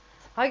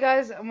Hi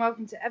guys, and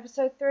welcome to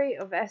episode 3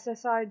 of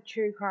SSI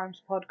True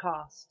Crimes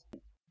podcast.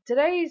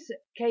 Today's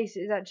case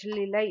is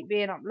actually late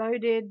being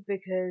uploaded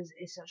because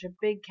it's such a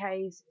big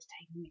case. It's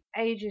taken me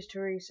ages to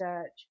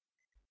research.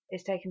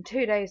 It's taken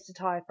 2 days to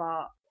type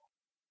up.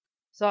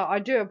 So I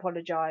do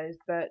apologise,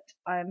 but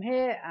I am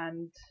here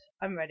and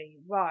I'm ready.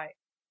 Right.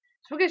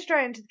 So we'll get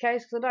straight into the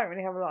case because I don't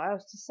really have a lot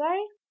else to say.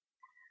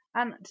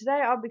 And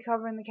today I'll be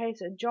covering the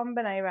case of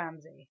Jonbenet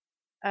Ramsey.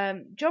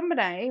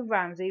 Jonbenet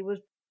Ramsey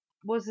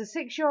was the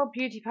 6-year-old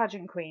beauty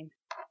pageant queen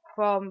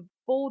from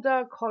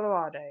Boulder,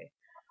 Colorado.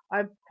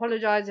 I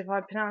apologise if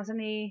I pronounce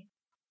any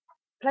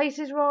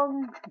places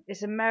wrong.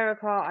 It's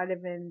America. I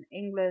live in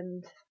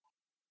England.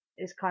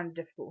 It's kind of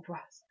difficult for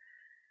us.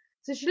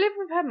 So she lived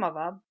with her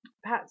mother,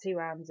 Patsy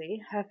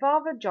Ramsey, her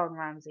father, John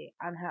Ramsey,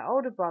 and her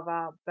older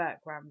brother,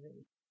 Burke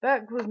Ramsey.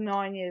 Burke was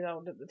 9 years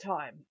old at the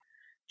time.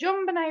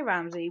 Jonbenet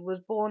Ramsey was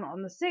born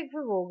on the 6th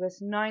of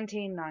August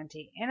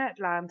 1990 in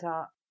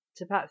Atlanta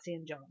to Patsy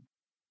and John.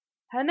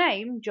 Her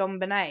name,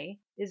 Jonbenet,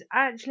 is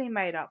actually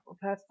made up of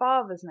her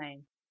father's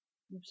name,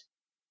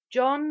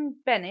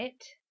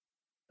 Jonbenet,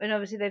 and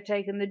obviously they've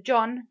taken the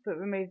John but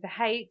removed the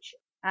H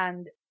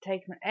and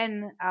taken the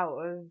N out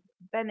of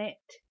Bennett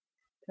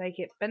to make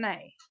it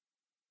Benet.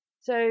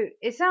 So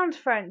it sounds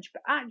French,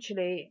 but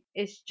actually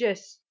it's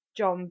just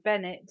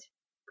Jonbenet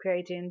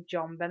creating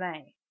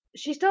Jonbenet.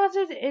 She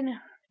started in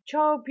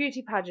child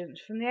beauty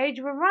pageants from the age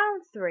of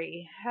around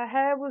 3. Her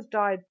hair was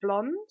dyed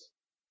blonde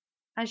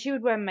and she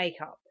would wear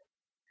makeup.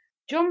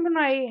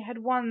 Jonbenet had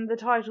won the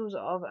titles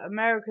of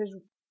America's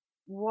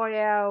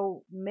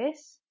Royale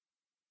Miss,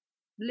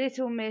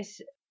 Little Miss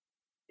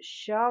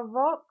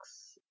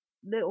Chavox,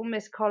 Little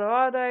Miss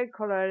Colorado,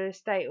 Colorado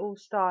State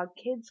All-Star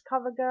Kids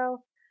Cover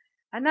Girl,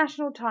 and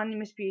National Tiny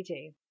Miss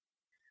Beauty.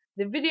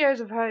 The videos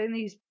of her in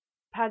these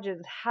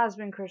pageants has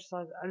been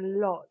criticised a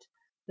lot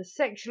for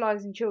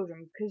sexualising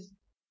children because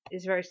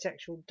it's very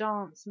sexual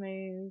dance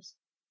moves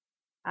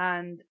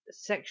and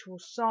sexual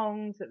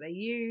songs that they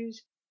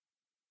use.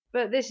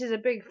 But this is a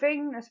big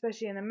thing,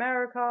 especially in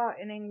America.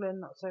 In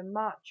England, not so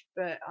much,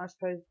 but I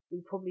suppose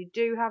we probably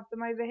do have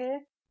them over here.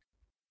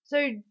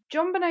 So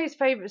Jonbenet's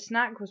favourite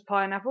snack was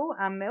pineapple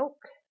and milk.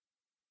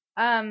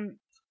 And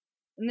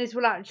this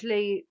will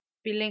actually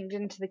be linked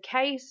into the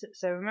case,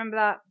 so remember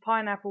that,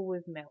 pineapple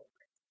with milk.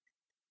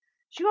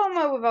 She got on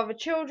well with other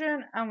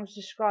children and was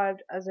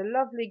described as a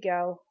lovely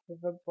girl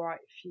with a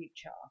bright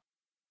future.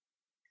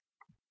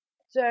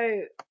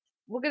 So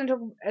we're going to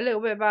talk a little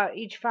bit about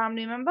each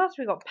family member. So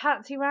we got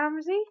Patsy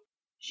Ramsey.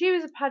 She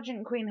was a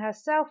pageant queen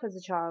herself as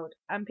a child,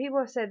 and people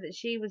have said that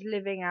she was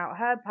living out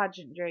her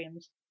pageant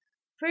dreams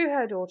through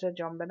her daughter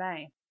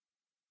Jonbenet.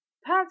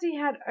 Patsy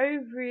had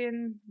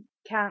ovarian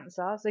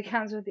cancer, so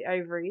cancer of the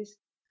ovaries,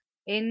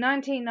 in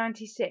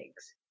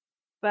 1996,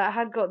 but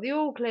had got the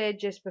all clear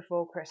just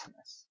before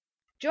Christmas.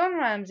 John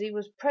Ramsey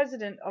was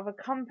president of a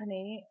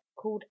company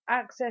called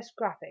Access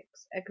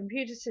Graphics, a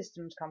computer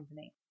systems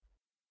company.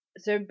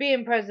 So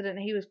being president,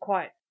 he was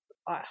quite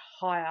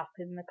high up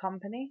in the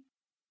company.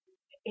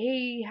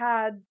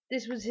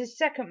 This was his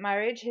second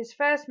marriage. His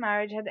first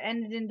marriage had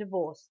ended in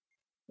divorce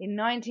in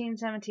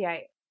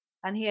 1978,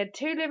 and he had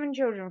 2 living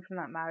children from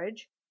that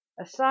marriage,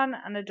 a son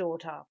and a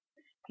daughter.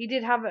 He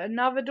did have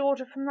another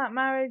daughter from that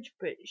marriage,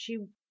 but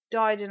she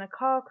died in a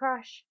car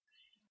crash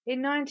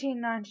in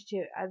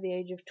 1992 at the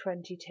age of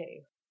 22.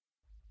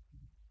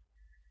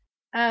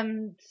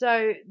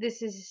 So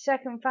this is his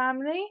second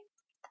family.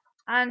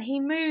 And he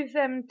moved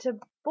them to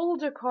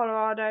Boulder,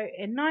 Colorado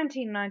in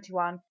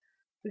 1991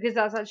 because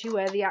that's actually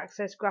where the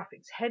Access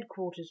Graphics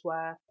headquarters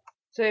were.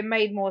 So it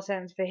made more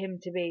sense for him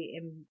to be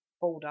in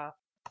Boulder.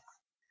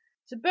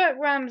 So Burke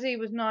Ramsey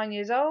was 9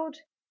 years old.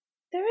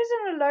 There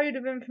isn't a load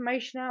of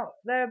information out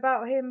there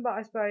about him, but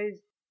I suppose,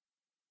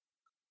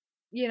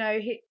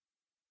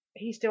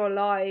 he's still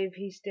alive.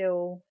 He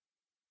still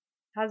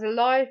has a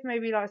life.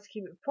 Maybe he likes to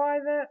keep it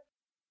private.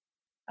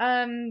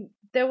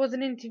 There was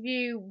an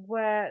interview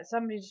where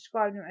somebody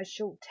described him as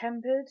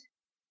short-tempered.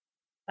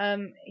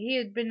 He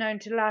had been known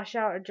to lash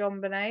out at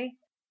Jonbenet.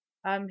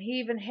 He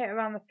even hit her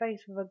around the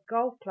face with a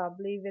golf club,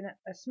 leaving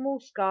a small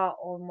scar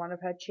on one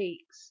of her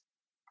cheeks.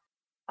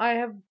 I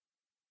have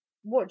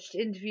watched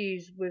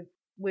interviews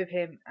with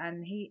him,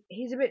 and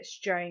he's a bit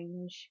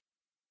strange.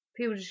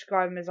 People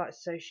describe him as like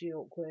socially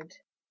awkward.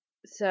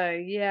 So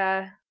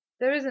yeah,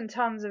 there isn't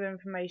tons of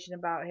information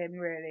about him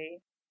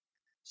really.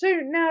 So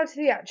now to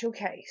the actual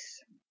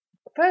case.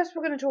 First,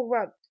 we're going to talk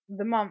about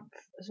the month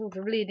sort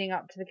of leading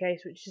up to the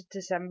case, which is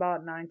December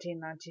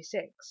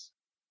 1996.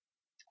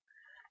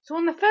 So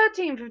on the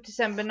 13th of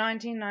December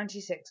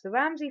 1996, the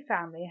Ramsey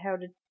family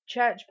held a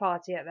church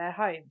party at their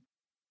home.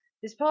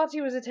 This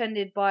party was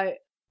attended by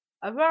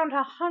around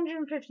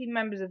 150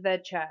 members of their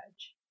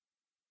church.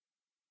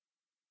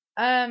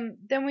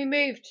 Then we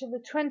moved to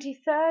the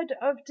 23rd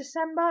of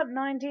December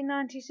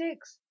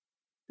 1996.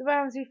 The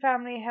Ramsey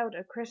family held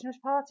a Christmas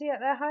party at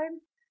their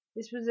home.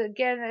 This was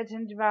again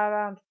attended by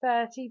around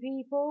 30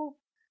 people.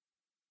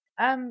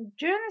 During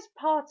this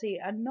party,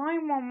 a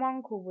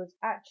 911 call was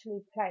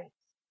actually placed.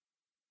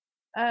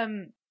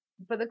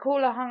 but the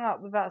caller hung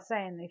up without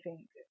saying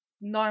anything.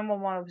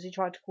 911 obviously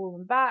tried to call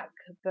them back,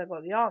 but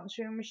got the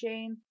answering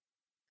machine.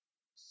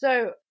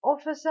 So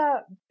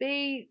Officer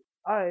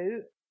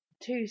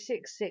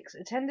BO266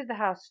 attended the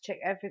house to check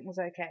everything was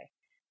okay.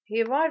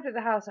 He arrived at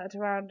the house at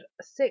around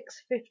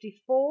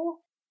 6:54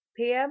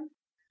 p.m.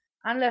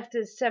 and left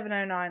at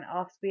 7:09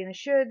 after being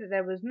assured that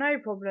there was no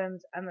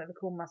problems and that the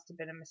call must have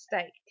been a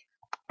mistake.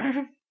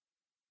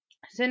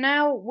 So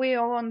now we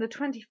are on the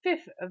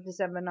 25th of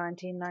December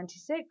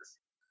 1996,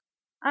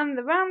 and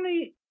the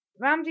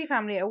Ramsey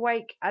family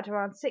awake at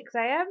around 6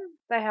 a.m.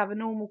 They have a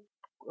normal,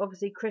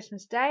 obviously,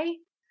 Christmas day,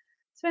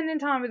 spending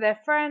time with their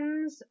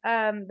friends.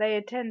 They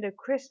attend a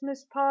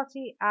Christmas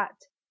party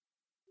at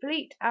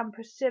Fleet and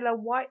Priscilla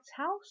White's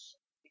house,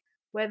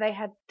 where they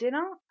had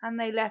dinner, and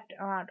they left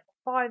around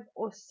 5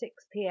 or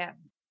 6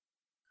 p.m.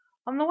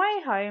 On the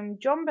way home,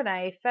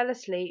 Jonbenet fell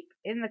asleep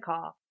in the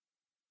car.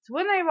 So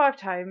when they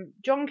arrived home,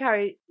 John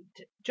carried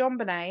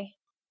Jonbenet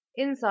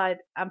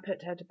inside and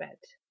put her to bed.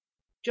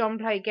 John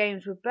played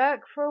games with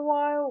Burke for a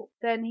while,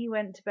 then he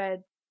went to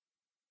bed.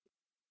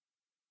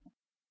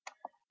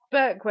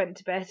 Burke went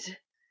to bed,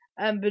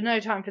 but no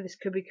time for this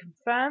could be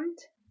confirmed.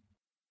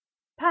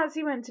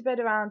 Patsy went to bed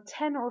around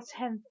 10 or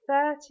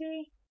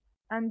 10:30,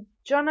 and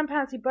John and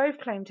Patsy both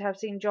claimed to have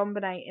seen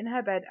Jonbenet in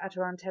her bed at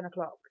around 10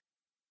 o'clock.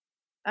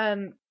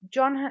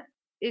 John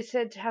is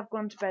said to have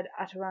gone to bed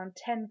at around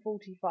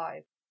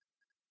 10:45.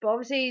 But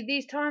obviously,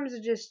 these times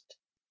are just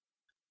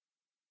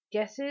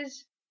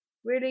guesses.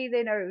 Really,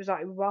 they know it was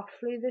like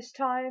roughly this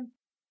time.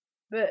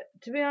 But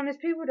to be honest,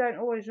 people don't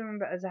always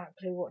remember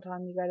exactly what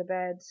time you go to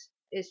bed.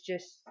 It's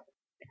just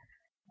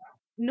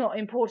not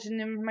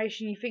important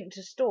information you think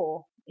to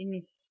store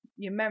in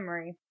your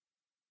memory.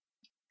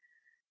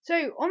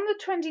 So on the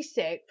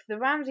 26th, the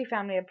Ramsey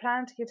family had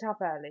planned to get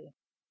up early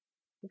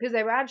because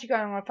they were actually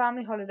going on a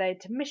family holiday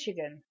to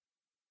Michigan.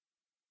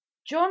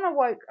 John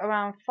awoke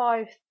around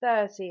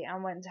 5:30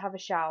 and went to have a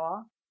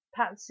shower.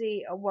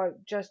 Patsy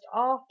awoke just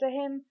after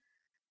him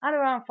at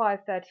around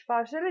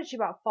 5:35, so literally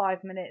about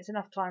 5 minutes,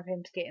 enough time for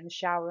him to get in the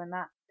shower and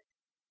that.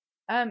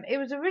 It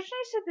was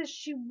originally said that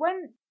she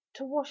went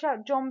to wash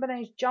out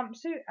Jonbenet's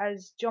jumpsuit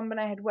as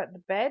Jonbenet had wet the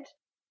bed,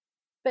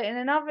 but in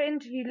another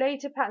interview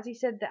later, Patsy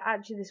said that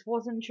actually this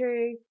wasn't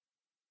true,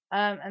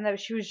 and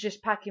that she was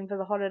just packing for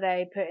the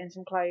holiday, putting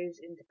some clothes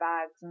into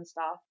bags and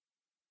stuff.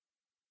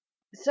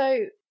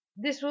 So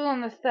this was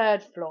on the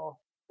 3rd floor.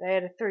 They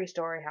had a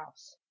 3-story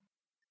house.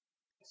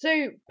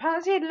 So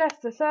Patsy had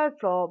left the 3rd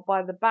floor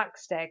by the back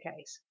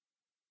staircase,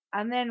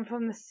 and then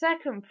from the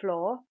 2nd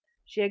floor,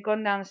 she had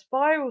gone down a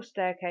spiral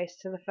staircase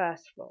to the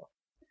 1st floor.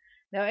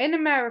 Now in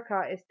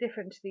America, it's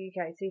different to the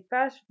UK. See,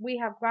 first we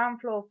have ground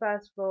floor,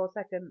 1st floor,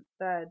 2nd,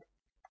 3rd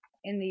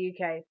in the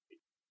UK.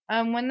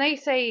 When they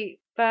say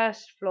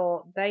 1st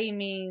floor, they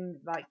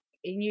mean, like,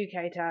 in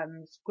UK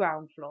terms,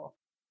 ground floor.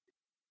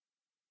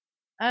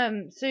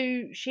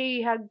 So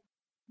she had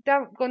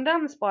gone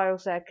down the spiral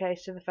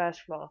staircase to the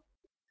 1st floor.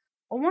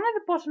 On one of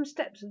the bottom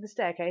steps of the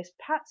staircase,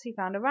 Patsy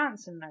found a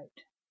ransom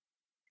note.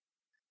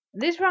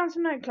 This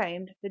ransom note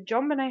claimed that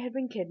Jonbenet had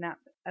been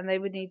kidnapped and they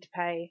would need to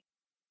pay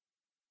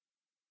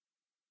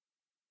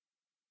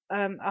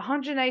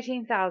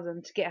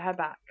 $118,000 to get her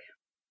back.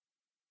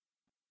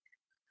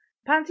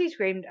 Patsy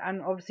screamed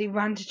and obviously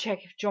ran to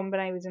check if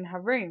Jonbenet was in her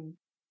room.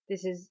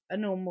 This is a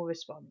normal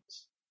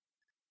response,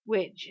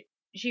 which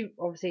she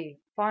obviously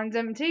finds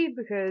empty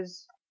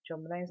because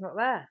Jonbenet's not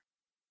there.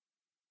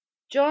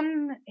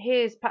 John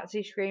hears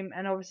Patsy scream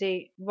and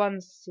obviously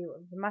runs to see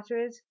what the matter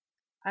is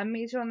and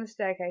meets her on the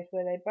staircase,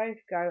 where they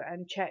both go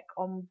and check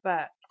on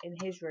Burke in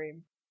his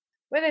room,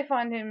 where they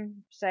find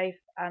him safe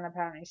and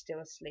apparently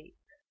still asleep.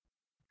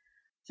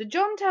 So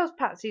John tells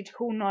Patsy to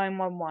call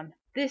 911.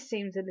 This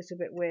seems a little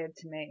bit weird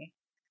to me.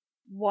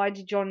 Why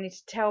did John need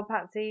to tell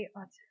Patsy?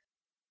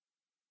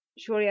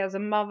 Surely as a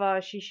mother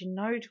she should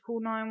know to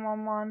call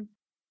 911.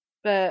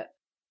 But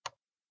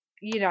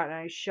you don't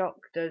know,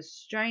 shock does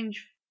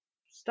strange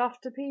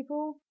stuff to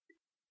people.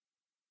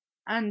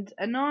 And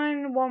a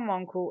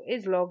 911 call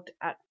is logged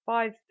at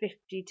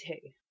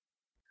 5:52.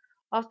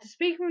 After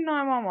speaking with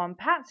 911,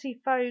 Patsy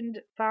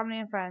phoned family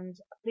and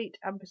friends Fleet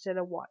and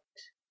Priscilla White,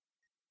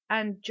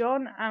 and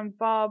John and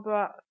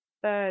Barbara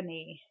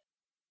Burney.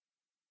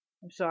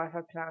 I'm sorry if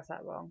I pronounced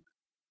that wrong.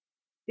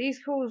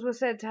 These calls were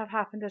said to have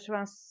happened at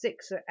around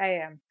 6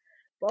 a.m,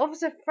 but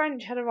Officer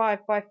French had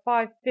arrived by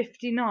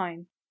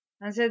 5:59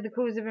 and said the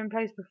calls had been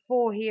placed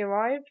before he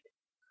arrived.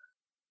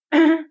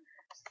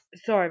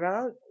 Sorry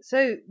about that.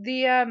 So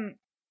the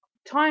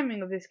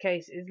timing of this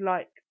case is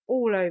like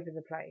all over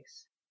the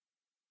place.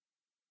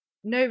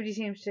 Nobody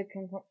seems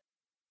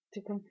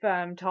to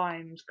confirm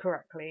times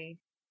correctly.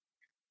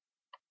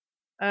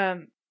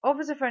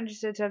 Officer French is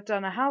said to have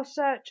done a house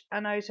search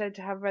and also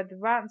to have read the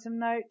ransom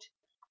note,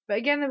 but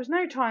again there was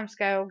no time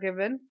scale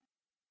given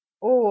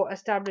or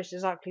established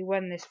exactly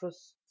when this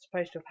was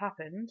supposed to have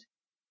happened.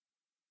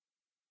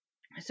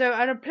 So,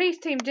 and a police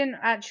team didn't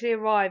actually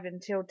arrive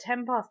until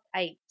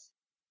 8:10.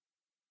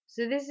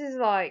 So this is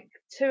like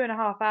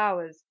 2.5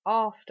 hours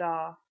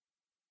after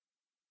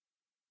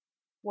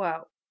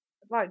Well,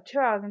 like 2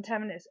 hours and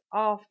 10 minutes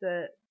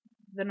after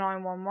the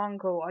 911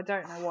 call. I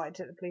don't know why it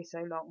took the police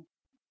so long.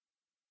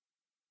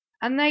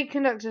 And they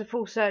conducted a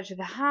full search of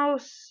the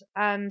house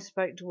and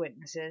spoke to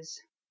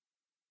witnesses.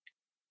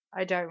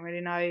 I don't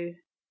really know.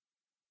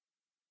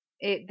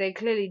 They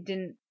clearly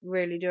didn't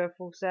really do a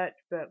full search,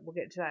 but we'll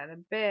get to that in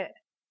a bit.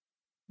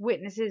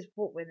 Witnesses?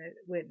 What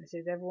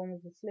witnesses? Everyone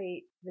was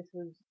asleep. This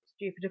was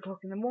stupid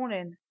o'clock in the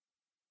morning.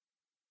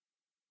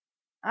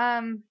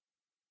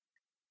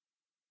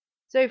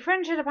 So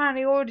French had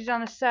apparently already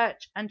done a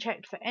search and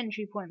checked for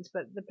entry points,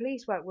 but the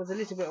police work was a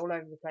little bit all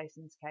over the place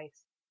in this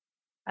case.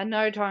 And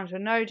no times were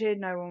noted,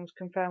 no one was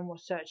confirmed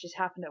what searches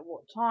happened at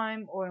what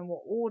time or in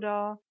what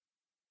order.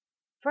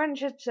 French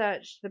had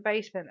searched the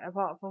basement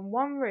apart from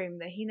one room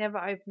that he never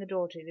opened the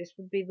door to. This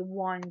would be the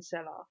wine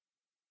cellar.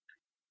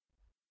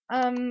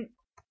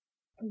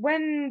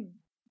 When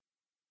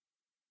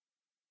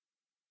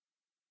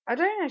I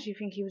don't actually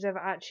think he was ever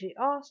actually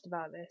asked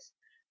about this,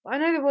 but I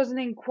know there was an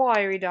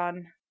inquiry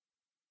done.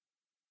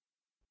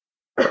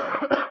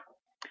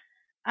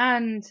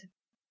 And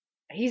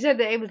he said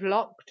that it was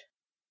locked,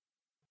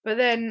 but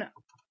then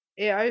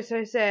it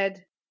also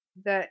said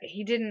that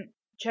he didn't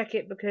check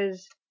it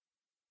because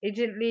it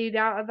didn't lead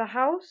out of the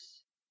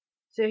house,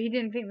 so he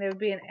didn't think there would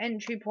be an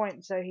entry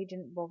point, so he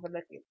didn't bother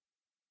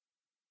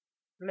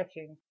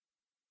looking.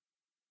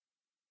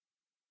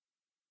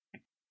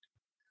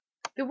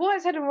 The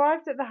Whites had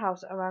arrived at the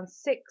house around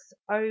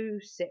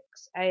 6:06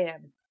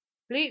 a.m.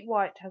 Fleet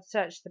White had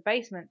searched the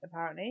basement,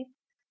 apparently,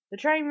 the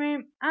train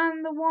room,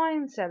 and the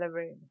wine cellar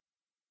room.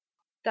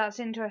 That's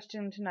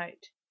interesting to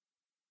note,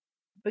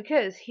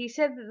 because he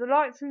said that the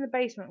lights in the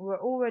basement were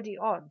already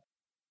on.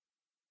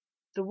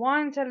 The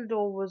wine cellar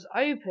door was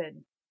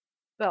open,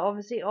 but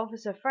obviously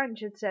Officer French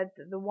had said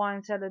that the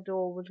wine cellar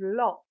door was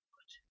locked.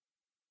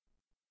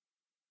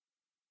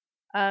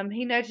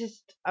 He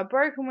noticed a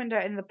broken window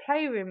in the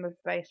playroom of the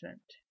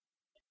basement,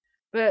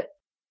 but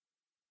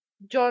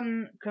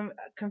John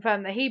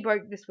confirmed that he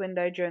broke this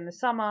window during the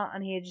summer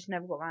and he had just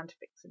never got around to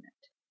fixing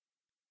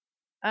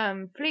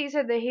it. Fleet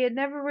said that he had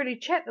never really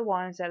checked the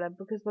wine cellar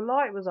because the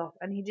light was off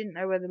and he didn't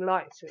know where the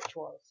light switch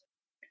was,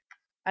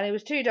 and it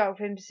was too dark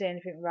for him to see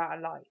anything without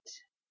a light.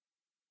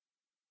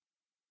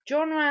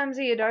 John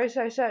Ramsey had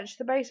also searched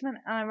the basement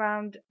at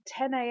around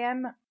 10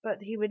 a.m, but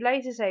he would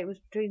later say it was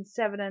between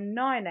 7 and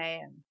 9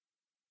 a.m.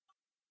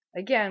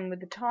 Again, with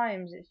the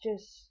times, it's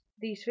just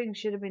these things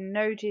should have been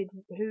noted,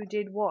 who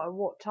did what at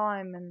what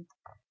time and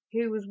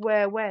who was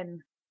where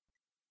when.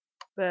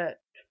 But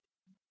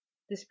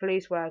this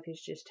police work is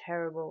just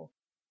terrible.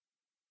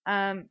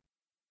 So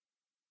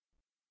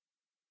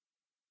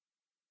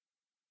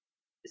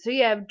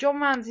yeah,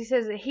 John Ramsey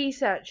says that he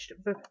searched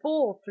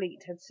before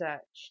Fleet had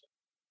searched,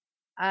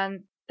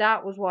 and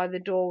that was why the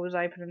door was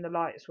open and the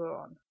lights were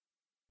on.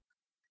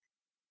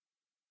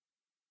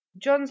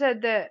 John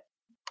said that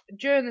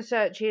during the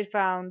search he had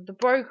found the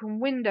broken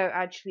window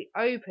actually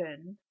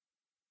open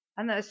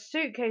and that a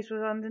suitcase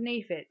was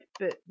underneath it,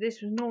 but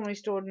this was normally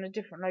stored in a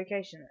different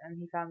location, and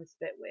he found this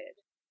a bit weird.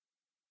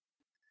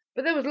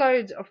 But there was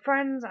loads of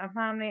friends and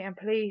family and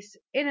police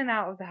in and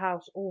out of the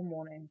house all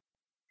morning.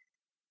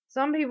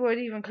 Some people had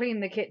even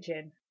cleaned the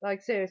kitchen.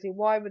 Like, seriously,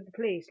 why would the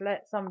police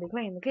let somebody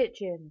clean the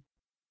kitchen?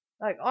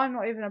 Like, I'm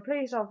not even a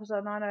police officer,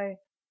 and I know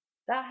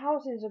that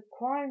house is a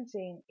crime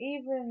scene.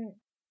 Even,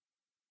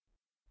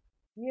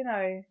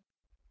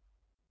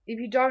 if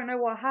you don't know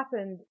what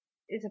happened,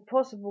 it's a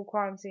possible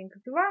crime scene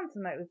because the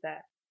ransom note was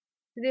there.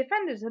 So the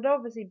offenders had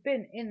obviously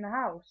been in the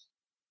house.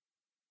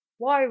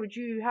 Why would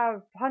you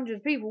have hundreds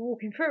of people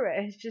walking through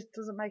it? It just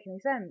doesn't make any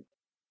sense.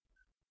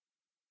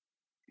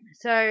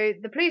 So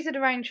the police had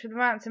arranged for the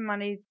ransom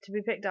money to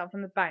be picked up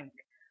from the bank.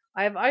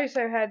 I have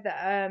also heard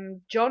that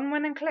John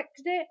went and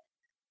collected it,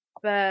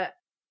 but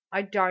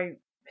I don't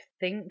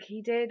think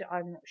he did.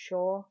 I'm not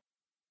sure.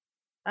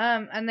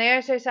 And they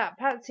also sat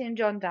Patsy and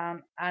John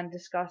down and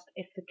discussed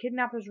if the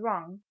kidnappers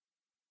rung,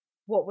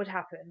 what would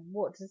happen,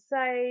 what to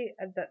say,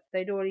 and that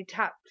they'd already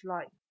tapped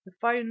like the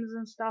phones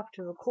and stuff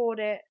to record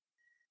it,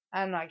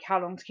 and like how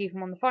long to keep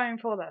them on the phone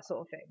for, that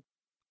sort of thing.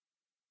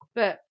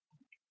 But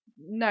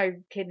no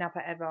kidnapper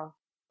ever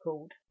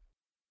called.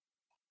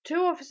 2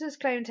 officers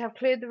claimed to have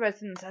cleared the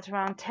residence at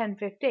around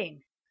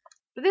 10:15,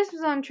 but this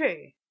was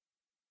untrue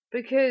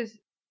because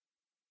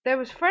there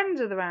was friends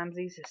of the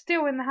Ramseys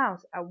still in the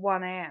house at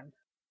 1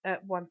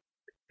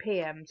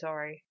 p.m.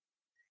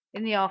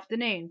 in the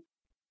afternoon.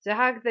 So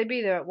how could they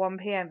be there at 1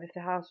 p.m. if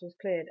the house was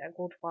cleared at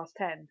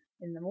 10:15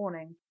 in the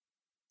morning?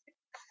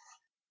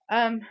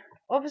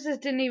 Officers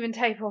didn't even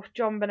tape off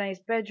Jonbenet's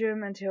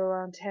bedroom until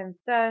around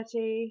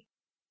 10:30.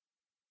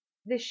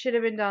 This should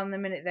have been done the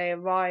minute they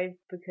arrived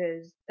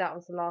because that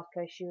was the last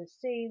place she was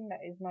seen. That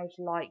is most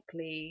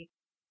likely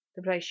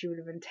the place she would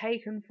have been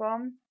taken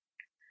from.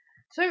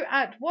 So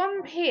at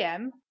 1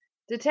 p.m,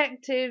 the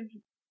detective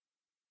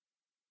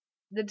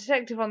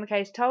on the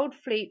case told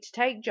Fleet to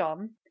take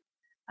John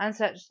and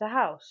search the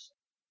house.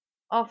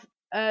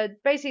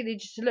 Basically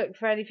just to look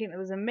for anything that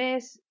was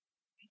amiss.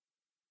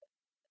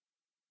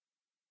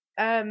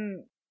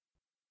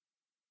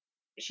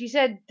 she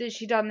said that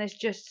she done this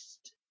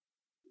just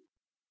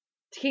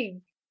to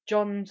keep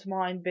John's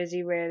mind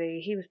busy,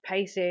 really. He was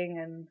pacing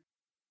and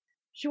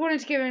she wanted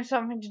to give him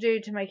something to do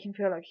to make him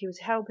feel like he was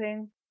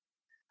helping.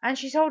 And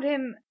she told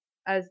him,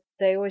 as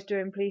they always do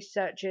in police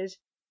searches,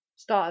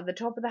 start at the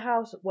top of the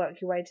house,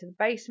 work your way to the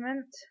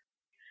basement.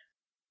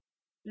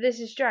 This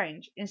is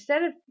strange.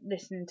 Instead of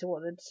listening to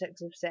what the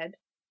detective said,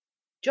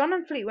 John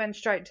and Fleet went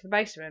straight to the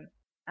basement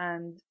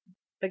and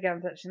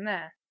began searching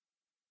there.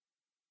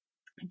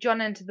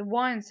 John entered the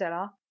wine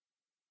cellar,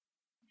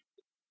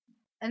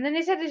 and then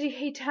he said that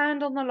he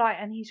turned on the light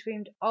and he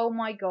screamed, "Oh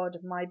my God,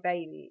 my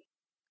baby."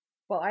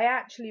 But I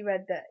actually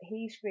read that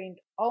he screamed,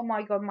 "Oh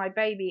my God, my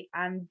baby,"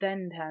 and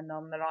then turned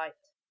on the light.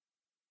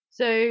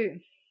 So,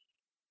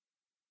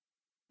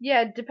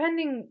 yeah,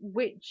 depending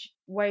which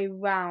way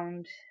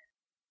round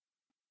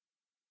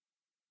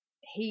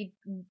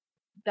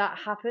that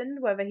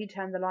happened, whether he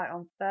turned the light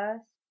on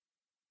first,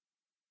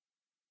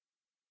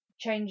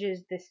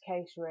 changes this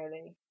case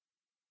really.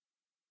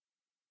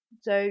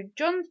 So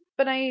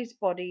Jonbenet's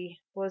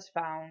body was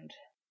found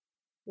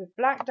with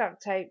black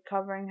duct tape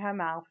covering her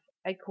mouth,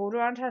 a cord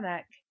around her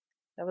neck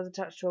that was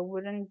attached to a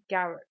wooden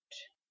garrote.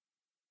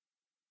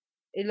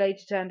 It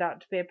later turned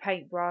out to be a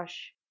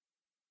paintbrush.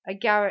 A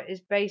garrote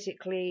is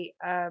basically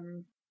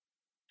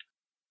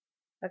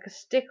like a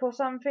stick or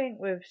something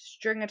with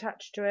string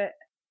attached to it.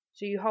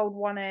 So you hold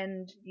one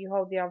end, you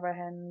hold the other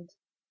end,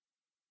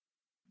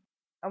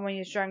 and when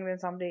you're strangling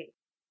somebody,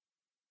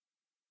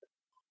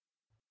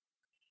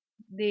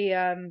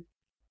 the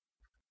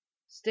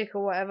stick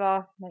or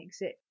whatever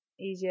makes it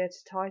easier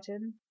to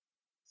tighten.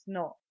 It's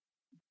not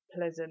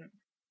pleasant.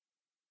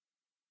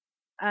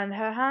 And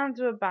her hands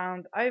were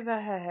bound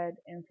over her head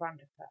in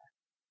front of her.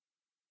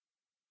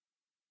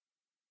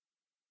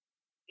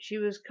 She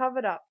was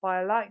covered up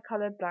by a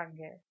light-coloured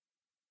blanket.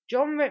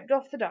 John ripped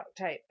off the duct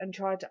tape and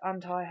tried to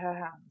untie her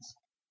hands.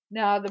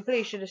 Now, the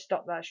police should have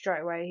stopped that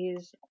straight away.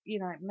 He's,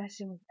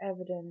 messing with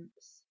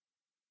evidence.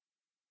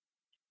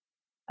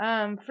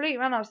 Fleet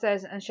ran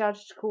upstairs and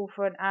shouted to call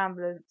for an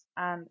ambulance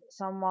and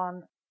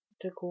someone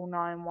to call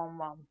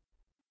 911.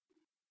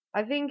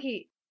 I think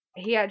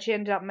he actually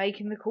ended up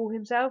making the call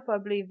himself. I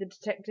believe the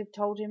detective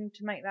told him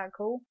to make that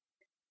call.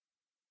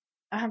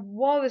 And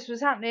while this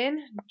was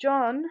happening,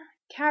 John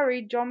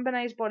carried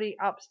Jonbenet's body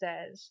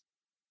upstairs.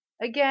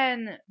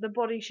 Again, the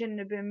body shouldn't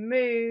have been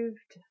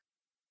moved,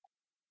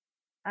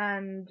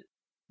 and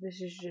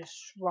this is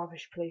just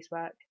rubbish police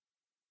work.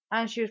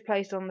 And she was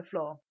placed on the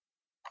floor.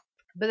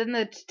 But then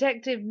the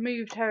detective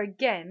moved her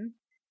again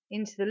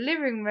into the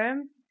living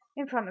room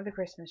in front of the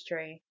Christmas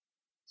tree.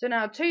 So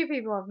now 2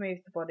 people have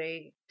moved the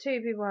body,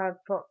 2 people have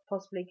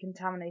possibly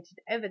contaminated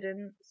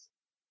evidence,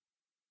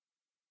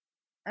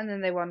 and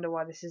then they wonder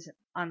why this is an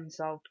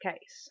unsolved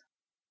case.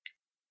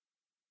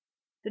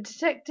 The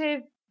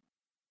detective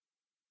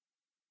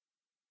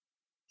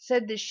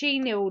said that she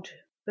kneeled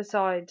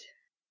beside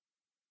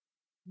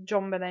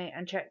Jonbenet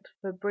and checked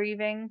for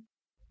breathing.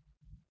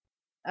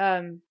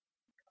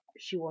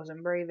 She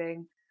wasn't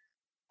breathing.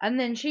 And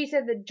then she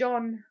said that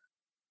John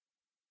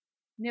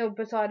kneeled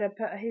beside her,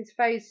 put his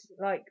face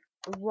like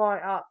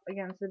right up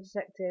against the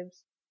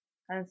detective's,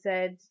 and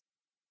said,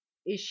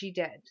 "Is she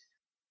dead?"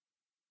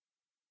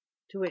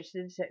 To which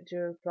the detective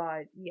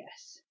replied,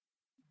 "Yes."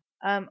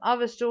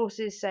 Other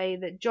sources say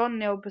that John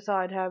knelt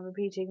beside her,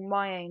 repeating,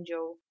 "My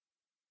angel."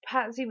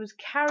 Patsy was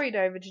carried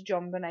over to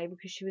Jonbenet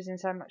because she was in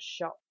so much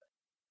shock.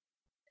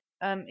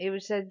 It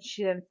was said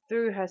she then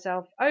threw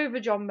herself over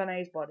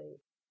Jonbenet's body.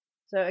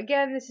 So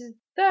again, this is the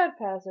third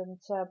person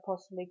to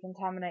possibly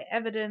contaminate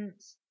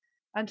evidence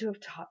and to have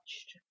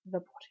touched the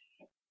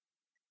body.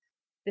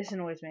 This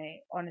annoys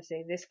me,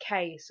 honestly. This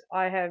case,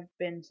 I have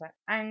been so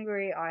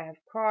angry, I have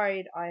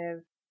cried, I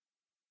have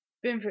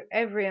been through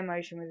every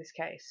emotion with this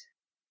case.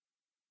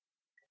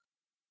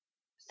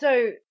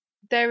 So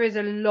there is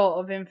a lot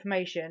of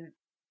information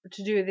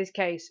to do with this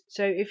case.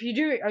 So if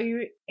are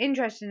you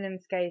interested in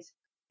this case,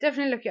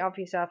 definitely look it up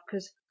for yourself,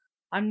 because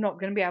I'm not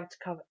going to be able to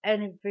cover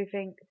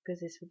everything because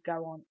this would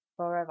go on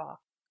forever.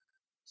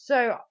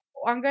 So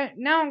I'm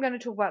going to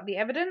talk about the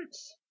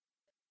evidence,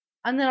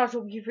 and then I'll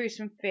talk you through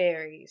some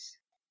theories.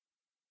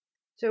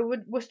 So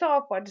we'll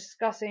start off by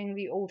discussing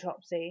the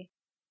autopsy.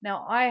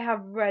 Now, I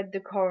have read the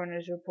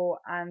coroner's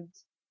report, and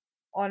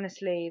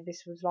honestly,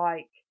 this was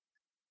like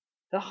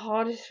the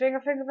hardest thing I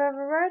think I've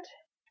ever read.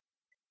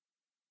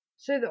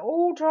 So the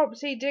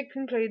autopsy did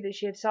conclude that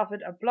she had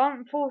suffered a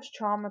blunt force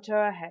trauma to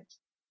her head.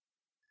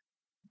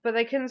 But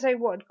they couldn't say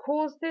what had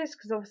caused this,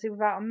 because obviously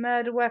without a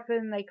murder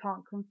weapon, they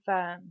can't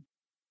confirm.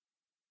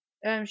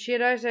 She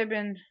had also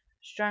been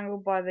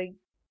strangled by the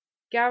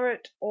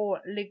garrote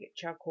or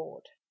ligature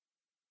cord.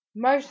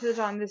 Most of the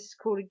time this is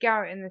called a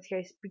garrote in this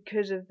case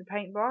because of the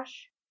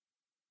paintbrush.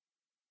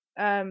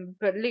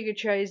 But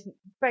ligature is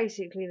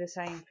basically the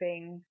same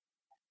thing.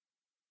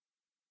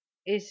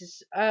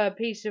 It's a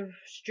piece of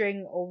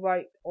string or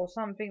rope or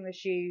something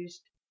that's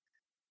used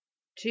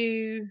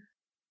to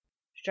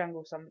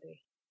strangle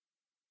somebody.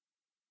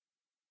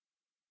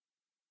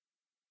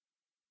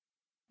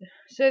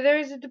 So there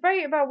is a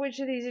debate about which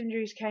of these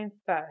injuries came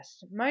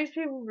first. Most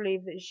people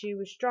believe that she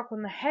was struck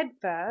on the head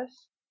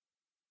first,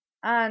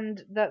 and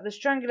that the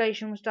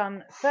strangulation was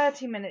done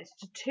 30 minutes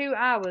to 2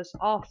 hours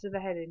after the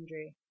head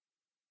injury.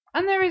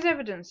 And there is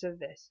evidence of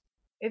this.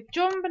 If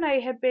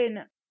Jonbenet had been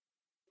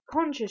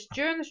conscious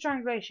during the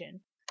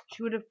strangulation,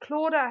 she would have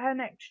clawed at her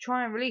neck to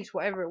try and release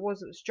whatever it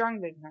was that was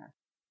strangling her.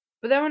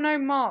 But there were no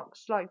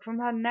marks, like from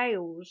her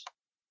nails,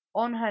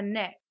 on her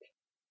neck.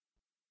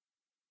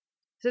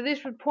 So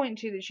this would point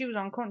to that she was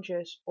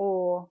unconscious,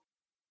 or,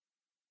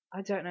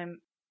 I don't know,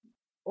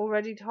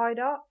 already tied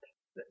up.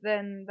 But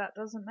then that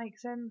doesn't make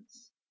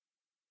sense.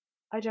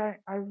 I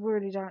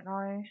really don't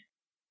know.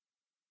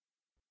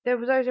 There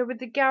was also, with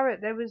the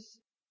garrote, there was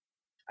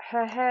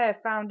her hair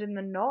found in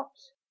the knot,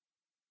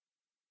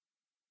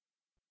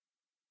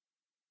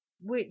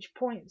 which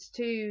points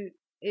to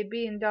it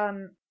being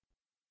done,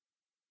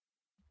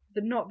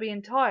 the knot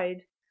being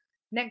tied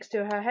next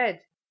to her head.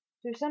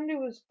 So if somebody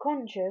was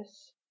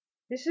conscious,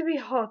 this would be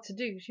hard to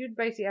do, because you'd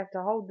basically have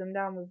to hold them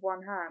down with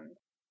one hand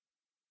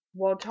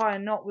while tie a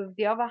knot with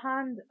the other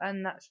hand,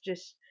 and that's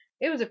just,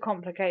 it was a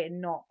complicated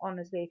knot,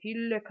 honestly. If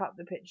you look up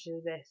the pictures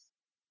of this,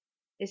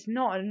 it's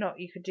not a knot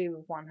you could do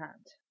with one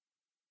hand.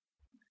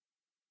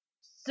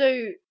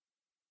 So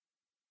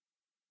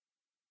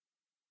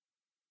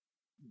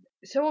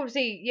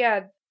obviously,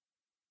 yeah,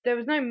 there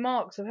was no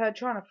marks of her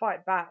trying to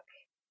fight back.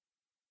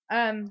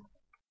 And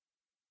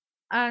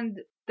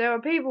there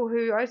are people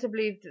who also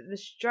believe that the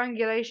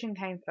strangulation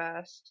came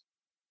first.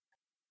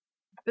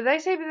 But they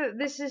say that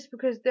this is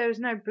because there was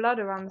no blood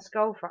around the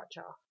skull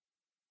fracture.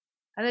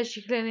 And that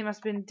she clearly must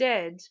have been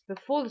dead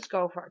before the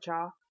skull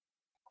fracture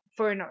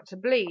for her not to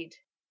bleed.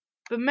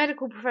 But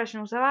medical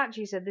professionals have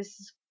actually said this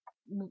is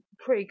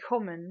pretty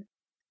common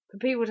for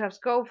people to have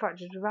skull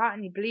fractures without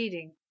any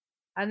bleeding.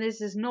 And this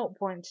does not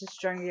point to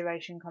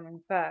strangulation coming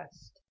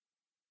first.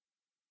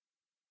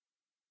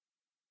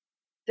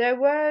 There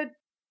were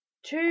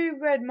 2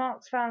 red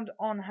marks found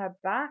on her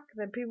back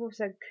that people have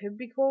said could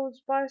be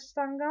caused by a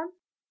stun gun.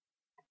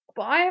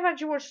 But I have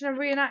actually watched a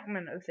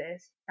reenactment of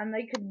this, and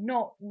they could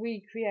not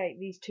recreate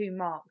these 2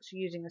 marks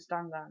using a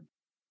stun gun.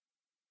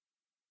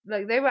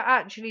 Like, they were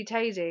actually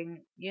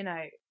tasing,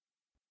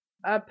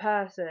 a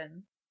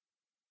person.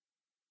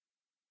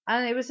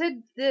 And it was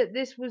said that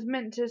this was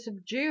meant to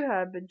subdue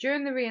her, but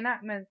during the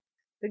reenactment,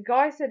 the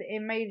guy said it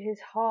made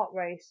his heart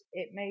race.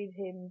 It made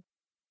him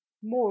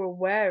more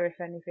aware, if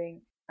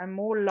anything, and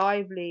more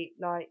lively.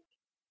 Like,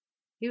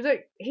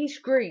 he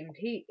screamed.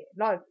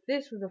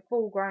 This was a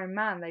full grown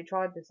man they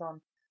tried this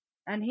on.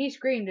 And he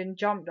screamed and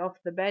jumped off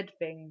the bed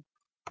thing.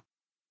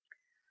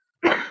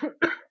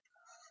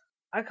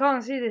 I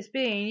can't see this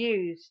being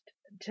used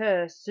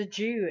to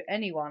subdue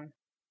anyone.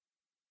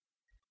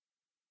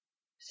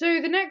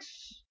 So the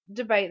next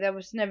debate that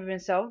was never been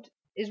solved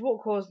is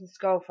what caused the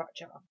skull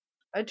fracture.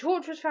 A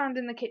torch was found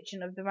in the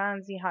kitchen of the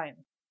Ramsey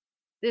home.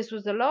 This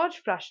was a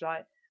large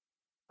flashlight.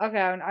 Okay,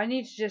 I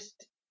need to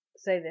just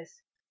say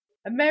this.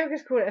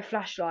 Americans call it a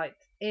flashlight.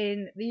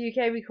 In the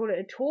UK, we call it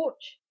a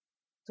torch.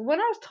 So when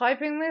I was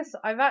typing this,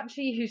 I've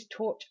actually used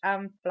torch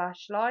and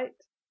flashlight.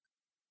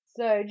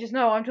 So just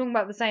know I'm talking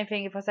about the same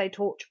thing if I say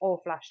torch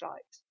or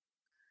flashlight.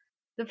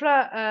 The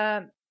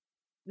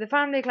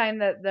family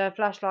claimed that the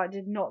flashlight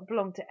did not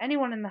belong to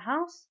anyone in the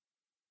house.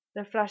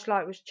 The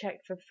flashlight was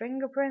checked for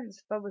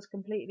fingerprints, but was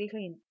completely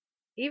clean.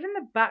 Even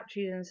the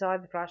batteries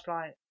inside the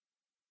flashlight,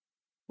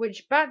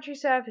 which battery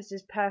surface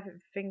is perfect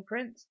for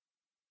fingerprints,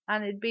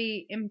 and it'd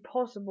be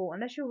impossible,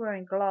 unless you're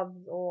wearing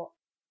gloves or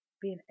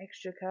being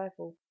extra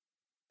careful,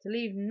 to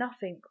leave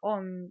nothing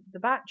on the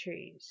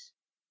batteries.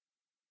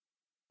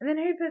 And then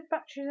who puts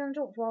batteries on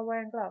torch while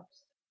wearing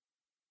gloves?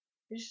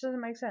 It just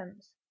doesn't make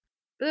sense.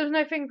 But there was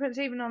no fingerprints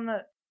even on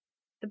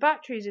the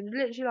batteries. It was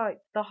literally like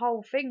the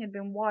whole thing had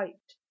been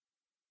wiped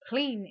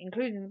clean,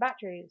 including the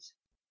batteries.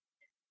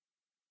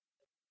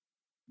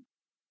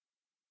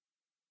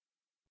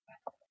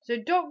 So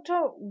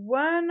Dr.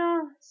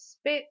 Werner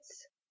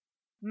Spitz,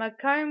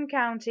 Macomb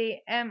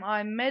County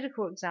MI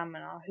medical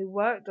examiner who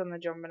worked on the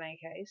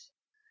Jonbenet case,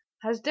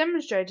 has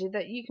demonstrated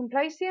that you can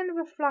place the end of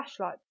a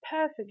flashlight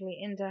perfectly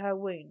into her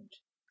wound.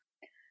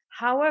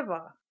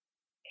 However,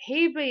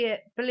 he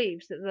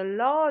believes that the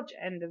large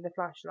end of the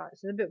flashlight,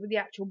 so the bit with the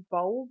actual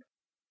bulb,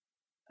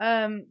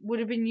 would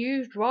have been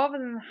used rather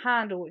than the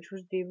handle, which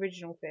was the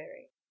original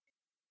theory.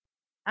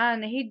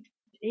 And he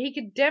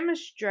could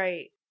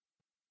demonstrate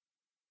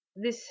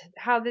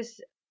how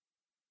this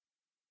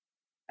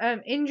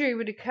injury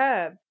would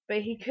occur,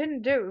 but he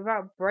couldn't do it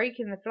without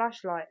breaking the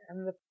flashlight,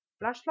 and the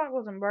flashlight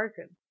wasn't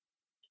broken.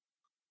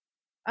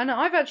 And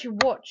I've actually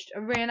watched a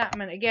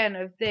reenactment again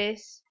of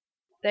this.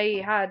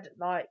 They had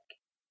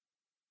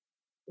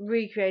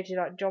recreated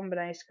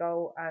Jonbenet's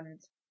skull,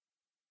 and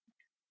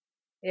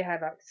it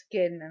had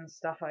skin and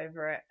stuff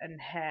over it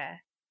and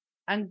hair,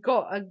 and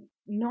got a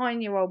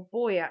 9-year-old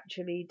boy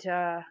actually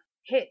to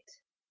hit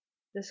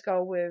the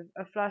skull with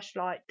a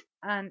flashlight,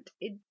 and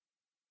it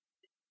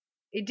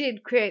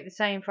did create the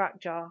same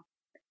fracture.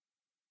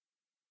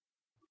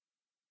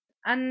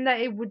 and that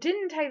it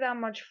didn't take that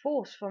much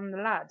force from the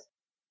lad.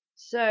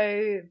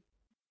 So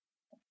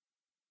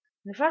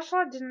the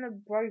flashlight didn't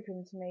look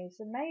broken to me.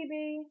 So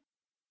maybe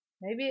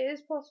it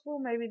is possible.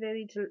 Maybe they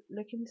need to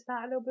look into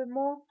that a little bit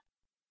more.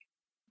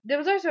 There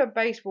was also a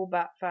baseball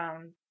bat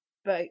found,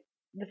 but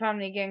the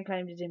family again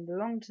claimed it didn't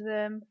belong to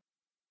them.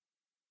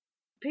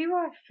 People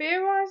have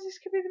theorized this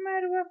could be the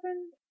murder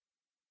weapon,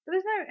 but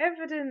there's no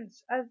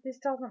evidence as this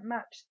doesn't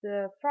match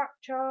the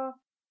fracture.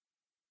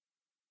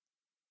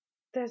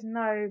 There's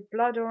no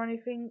blood or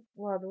anything.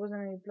 Well, there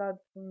wasn't any blood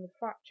from the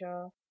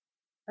fracture.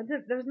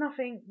 There was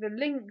nothing that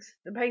links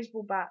the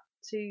baseball bat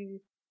to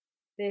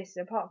this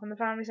apart from the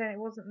family saying it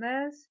wasn't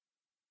theirs.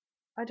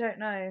 I don't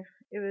know.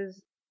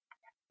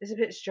 It's a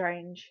bit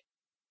strange.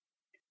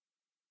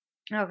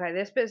 Okay,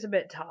 this bit's a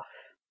bit tough.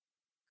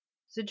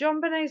 So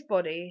Jonbenet's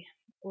body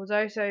was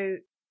also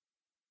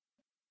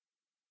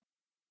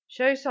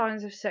shows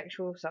signs of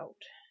sexual assault.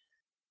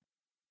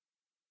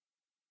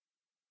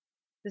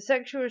 The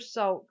sexual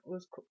assault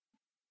was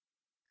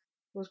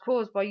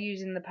caused by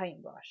using the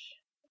paintbrush.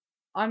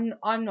 I'm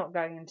not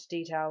going into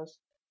details.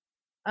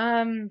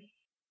 I'll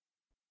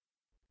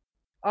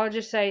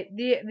just say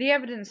the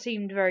evidence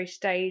seemed very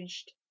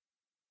staged.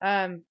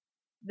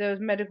 There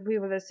was medical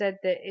people that said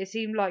that it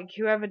seemed like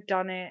whoever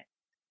done it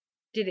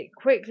did it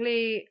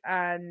quickly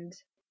and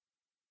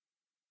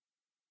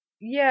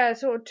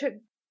sort of took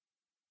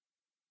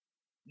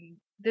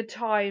the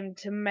time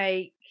to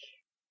make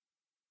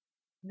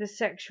the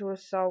sexual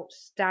assault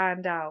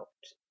stand out.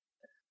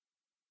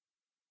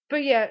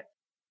 But yeah,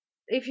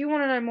 if you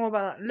want to know more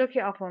about that, look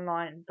it up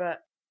online,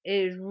 but it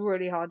is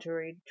really hard to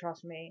read,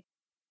 trust me.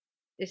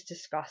 It's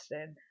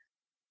disgusting.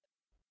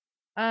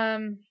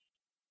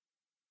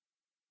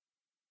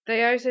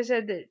 They also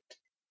said that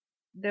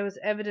there was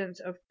evidence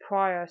of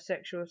prior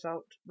sexual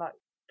assault, like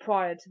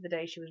prior to the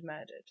day she was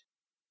murdered.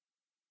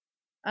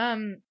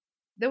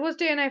 There was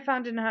DNA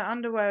found in her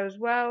underwear as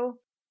well.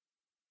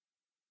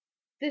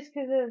 This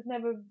because they've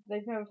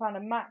never found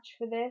a match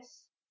for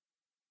this.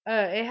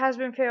 It has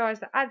been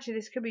theorized that actually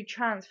this could be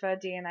transfer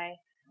DNA,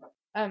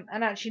 and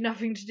actually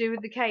nothing to do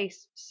with the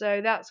case.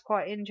 So that's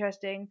quite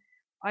interesting.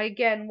 I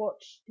again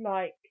watched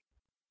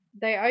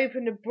they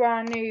opened a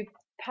brand new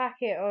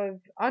packet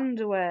of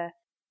underwear,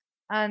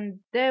 and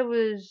there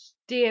was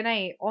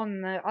DNA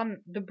on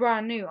the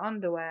brand new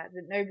underwear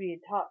that nobody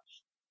had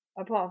touched,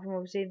 apart from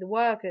obviously the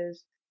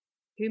workers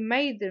who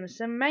made them.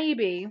 So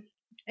maybe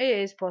it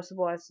is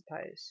possible, I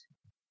suppose.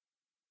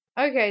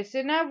 Okay,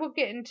 so now we'll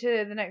get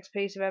into the next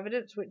piece of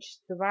evidence, which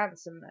is the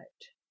ransom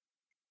note.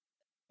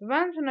 The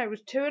ransom note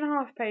was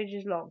 2.5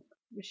 pages long,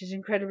 which is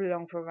incredibly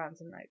long for a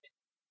ransom note.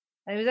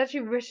 And it was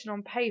actually written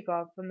on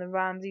paper from the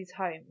Ramsey's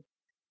home.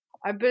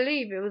 I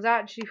believe it was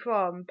actually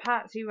from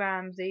Patsy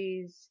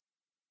Ramsey's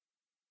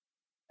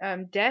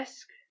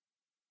desk.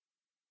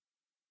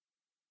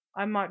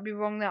 I might be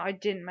wrong there. I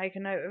didn't make a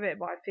note of it,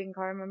 but I think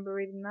I remember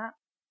reading that.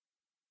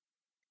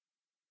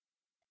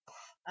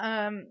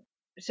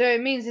 So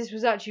it means this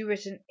was actually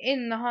written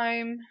in the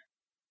home,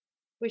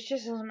 which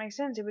just doesn't make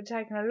sense. It would have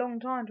taken a long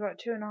time to write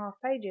 2.5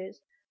 pages.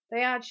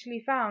 They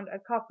actually found a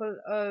couple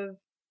of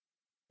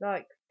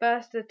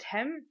first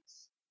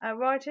attempts at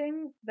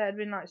writing that had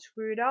been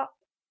screwed up.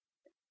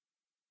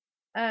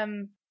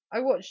 I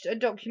watched a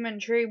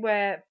documentary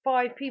where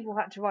 5 people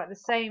had to write the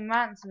same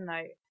ransom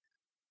note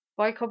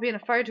by copying a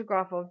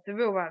photograph of the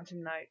real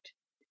ransom note,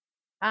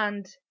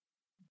 and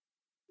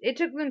it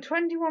took them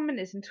 21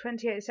 minutes and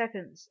 28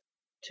 seconds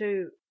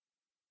to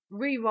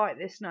rewrite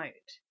this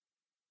note.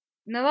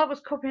 Now that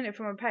was copying it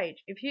from a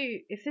page.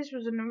 If this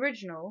was an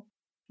original,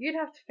 you'd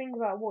have to think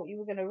about what you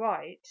were going to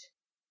write,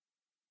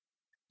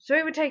 so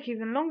it would take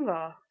even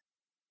longer.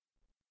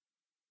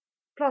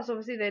 Plus,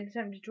 obviously, they'd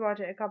attempted to write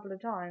it a couple of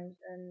times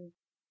and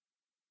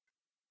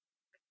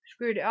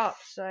screwed it up.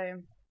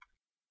 So,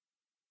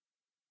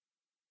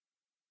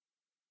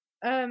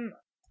 I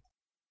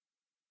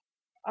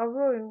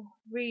will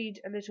read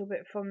a little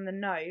bit from the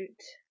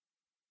note.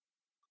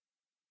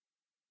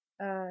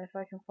 If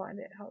I can find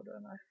it. Hold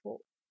on.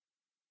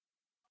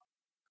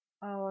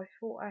 I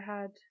thought I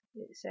had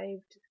it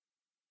saved.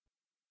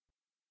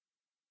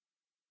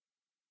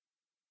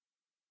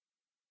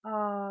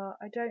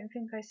 I don't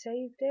think I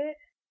saved it.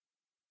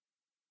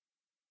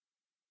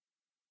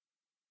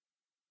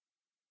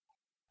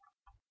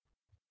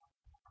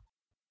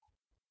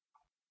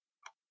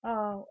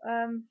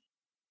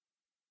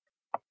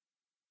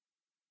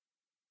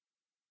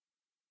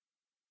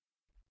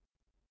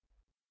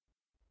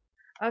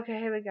 Okay,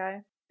 here we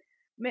go.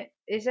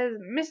 It says,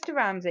 Mr.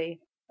 Ramsey,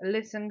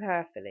 listen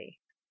carefully.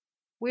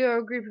 We are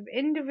a group of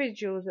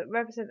individuals that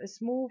represent a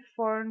small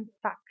foreign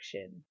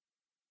faction.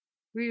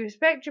 We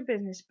respect your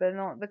business but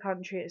not the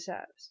country it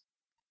serves.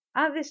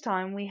 At this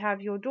time, we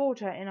have your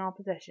daughter in our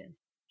possession.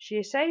 She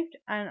is safe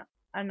and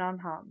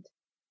unharmed.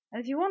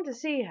 And if you want to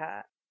see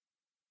her...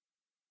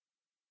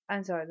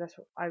 I'm sorry,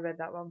 I read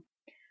that wrong.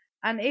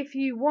 And if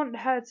you want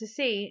her to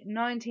see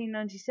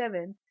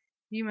 1997,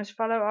 you must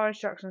follow our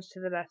instructions to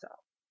the letter.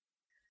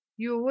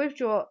 You will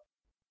withdraw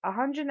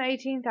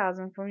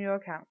 $118,000 from your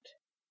account.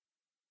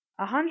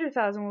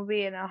 100,000 will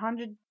be in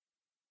 100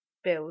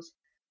 bills,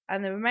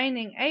 and the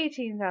remaining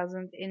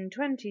 18,000 in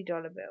 $20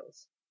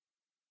 bills.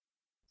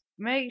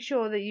 Make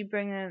sure that you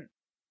bring an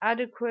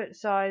adequate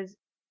size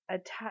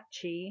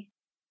attaché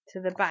to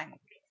the bank.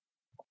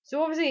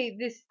 So obviously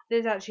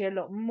there's actually a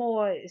lot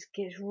more. It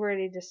gets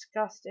really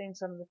disgusting,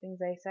 some of the things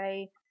they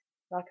say,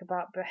 like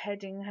about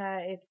beheading her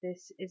if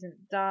this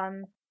isn't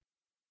done,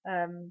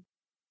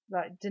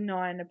 like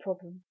denying a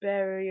proper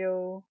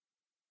burial,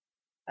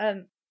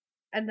 and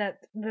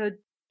that the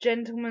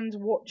gentlemen's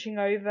watching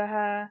over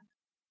her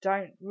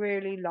don't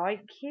really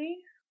like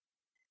you.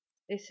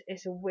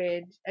 It's a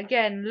weird.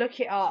 Again,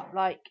 look it up.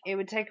 Like, it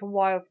would take a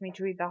while for me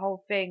to read the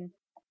whole thing.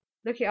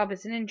 Look it up.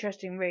 It's an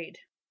interesting read.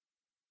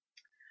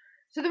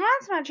 So the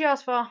ransom actually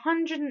asked for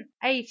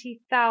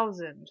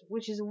 180,000,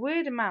 which is a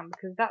weird amount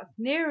because that's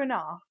near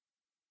enough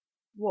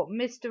what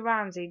Mr.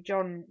 Ramsey,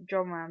 John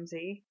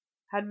Ramsey,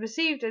 had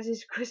received as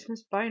his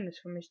Christmas bonus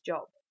from his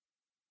job.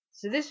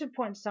 So this would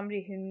point to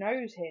somebody who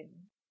knows him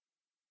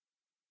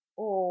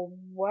or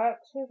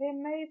works with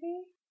him,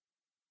 maybe,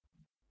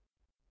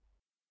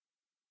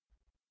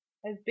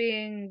 as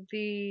being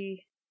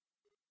the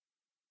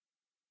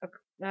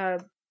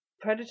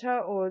predator,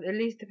 or at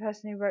least the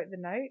person who wrote the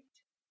note.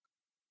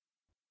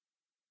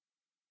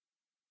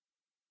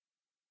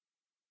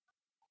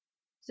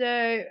 So,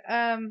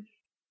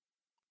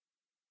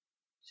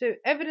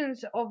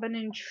 evidence of an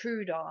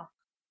intruder.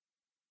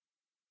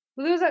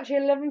 Well, there was actually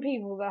 11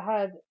 people that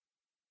had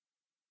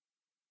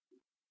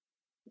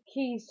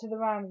keys to the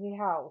Ramsey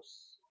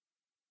house.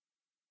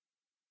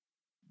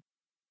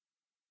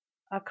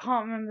 I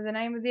can't remember the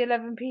name of the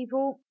 11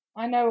 people.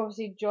 I know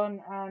obviously John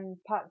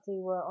and Patsy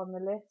were on the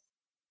list.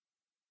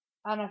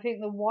 And I think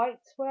the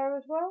Whites were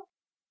as well.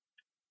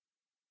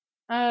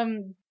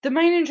 The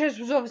main interest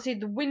was obviously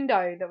the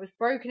window that was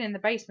broken in the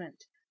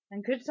basement.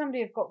 And could somebody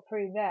have got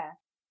through there?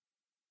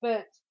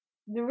 But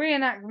the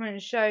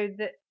reenactment showed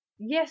that,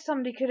 yes,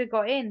 somebody could have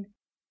got in,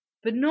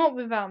 but not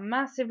without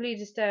massively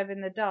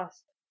disturbing the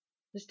dust,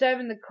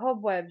 disturbing the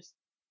cobwebs.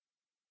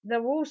 They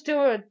were all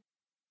still,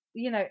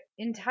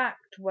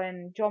 intact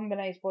when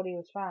Jonbenet's body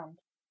was found.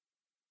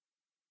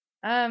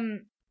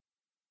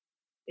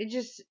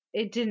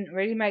 It didn't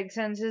really make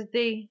sense as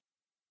the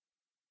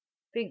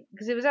thing,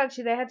 because it was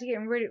actually, they had to get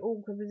in really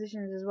awkward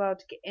positions as well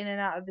to get in and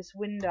out of this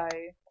window,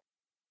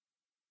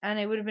 and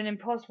it would have been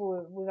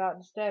impossible without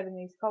disturbing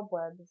these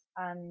cobwebs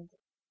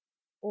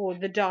or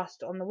the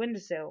dust on the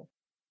windowsill.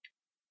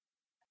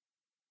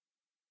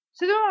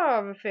 So there are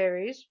other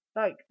theories,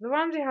 like the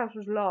Ramsey house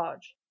was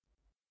large,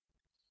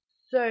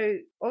 so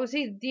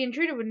obviously the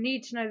intruder would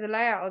need to know the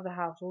layout of the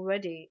house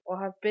already, or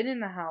have been in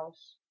the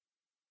house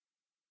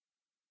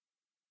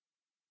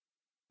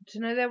to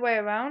know their way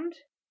around.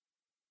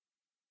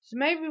 So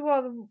maybe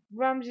while the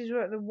Ramseys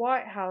were at the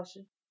White House,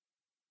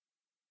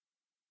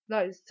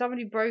 like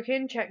somebody broke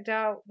in, checked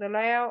out the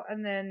layout,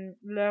 and then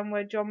learned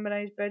where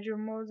Jonbenet's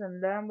bedroom was,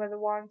 and learned where the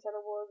wine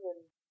cellar was,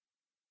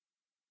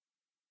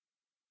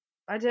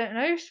 and I don't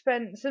know,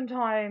 spent some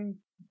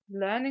time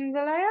learning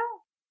the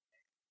layout.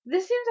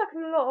 This seems like a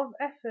lot of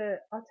effort.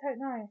 I don't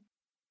know.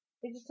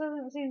 It just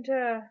doesn't seem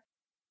to.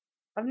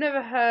 I've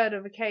never heard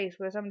of a case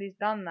where somebody's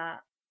done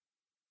that.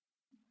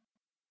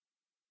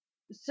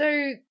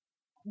 So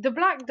the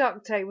black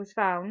duct tape was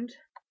found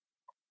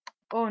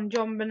on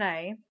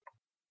Jonbenet.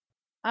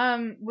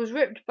 Was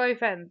ripped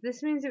both ends.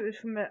 This means it was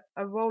from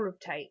a roll of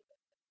tape,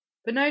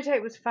 but no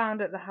tape was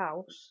found at the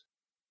house.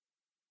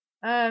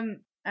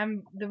 And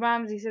the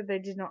Ramsey said they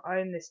did not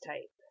own this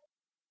tape.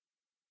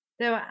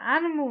 There were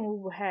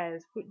animal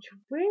hairs, which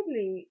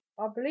weirdly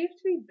are believed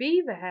to be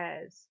beaver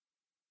hairs,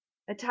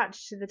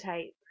 attached to the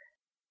tape.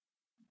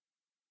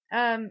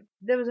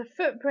 There was a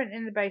footprint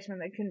in the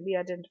basement that couldn't be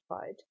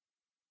identified.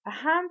 A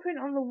handprint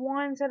on the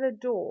wine cellar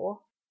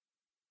door.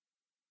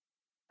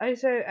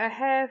 Also, a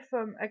hair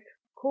from a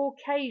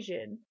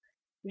Caucasian,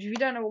 which if you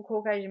don't know what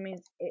Caucasian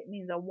means, it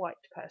means a white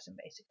person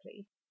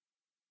basically.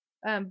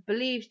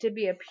 Believed to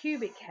be a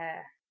pubic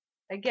hair.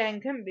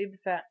 Again, couldn't be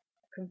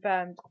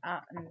confirmed,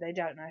 and they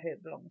don't know who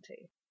it belonged to.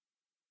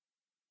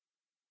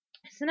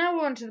 So now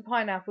we're on to the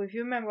pineapple. If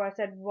you remember, I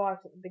said right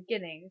at the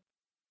beginning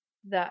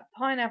that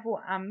pineapple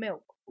and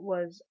milk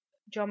was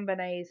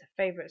Jonbenet's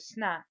favourite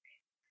snack.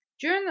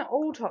 During the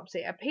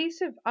autopsy, a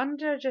piece of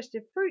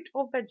undigested fruit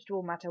or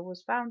vegetable matter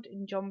was found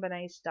in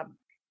Jonbenet's stomach.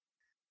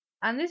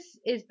 And this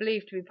is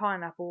believed to be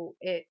pineapple.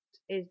 It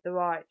is the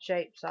right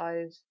shape,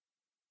 size,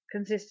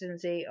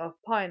 consistency of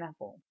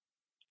pineapple.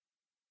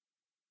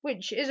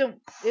 Which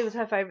isn't, it was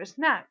her favourite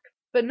snack.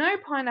 But no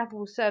pineapple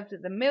was served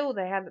at the meal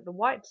they had at the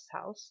White's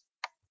house.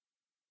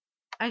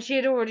 And she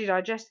had already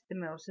digested the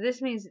meal. So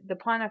this means the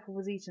pineapple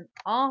was eaten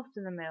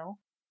after the meal.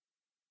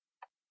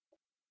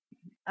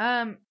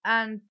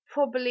 And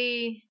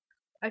probably,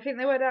 I think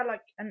they were there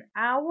like an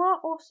hour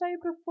or so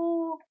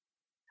before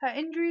her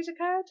injuries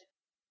occurred.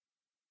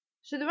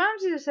 So the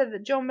Ramseys have said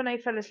that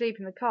Jonbenet fell asleep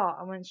in the car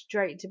and went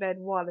straight to bed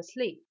while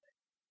asleep.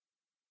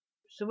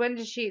 So when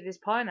did she eat this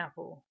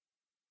pineapple?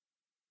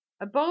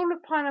 A bowl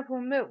of pineapple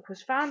milk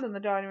was found on the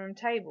dining room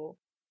table,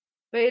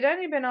 but it had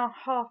only been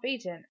half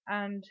eaten,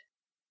 and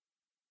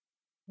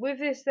with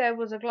this there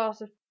was a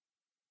glass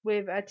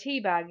with a tea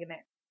bag in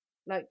it,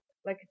 like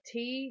a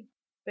tea,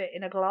 but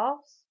in a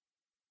glass.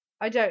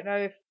 I don't know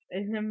if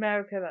in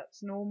America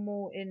that's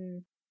normal.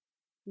 In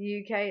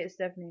the UK, it's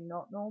definitely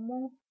not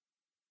normal.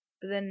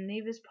 But then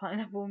neither's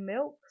pineapple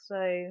milk,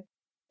 so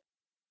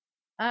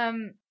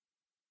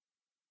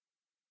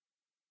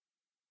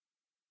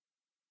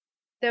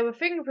there were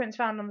fingerprints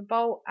found on the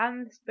bowl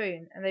and the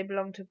spoon, and they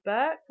belonged to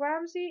Burke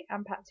Ramsey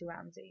and Patsy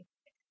Ramsey.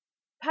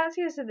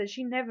 Patsy has said that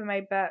she never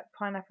made Burke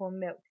pineapple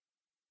milk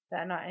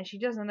that night, and she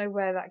doesn't know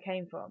where that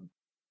came from.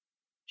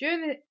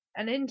 During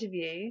an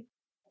interview,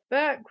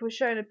 Burke was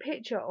shown a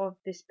picture of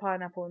this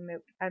pineapple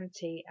milk and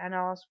tea and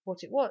asked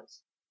what it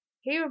was.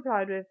 He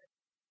replied with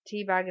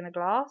tea bag in a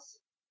glass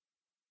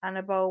and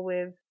a bowl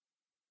with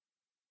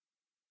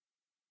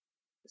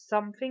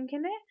something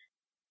in it.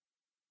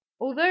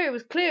 Although it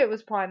was clear it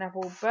was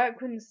pineapple, Burke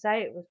couldn't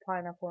say it was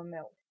pineapple and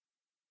milk.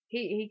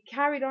 He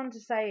carried on to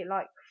say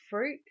like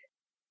fruit,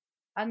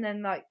 and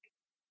then like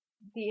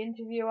the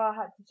interviewer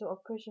had to sort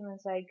of push him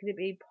and say, could it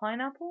be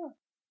pineapple?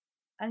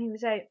 And he would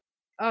say,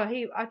 I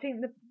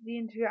think the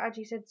interviewer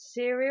actually said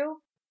cereal,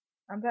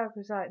 and Burke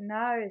was like,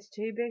 no, it's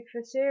too big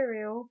for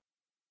cereal,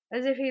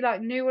 as if he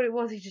like knew what it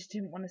was, he just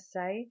didn't want to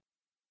say.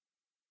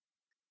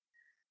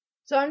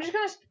 So I'm just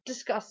going to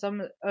discuss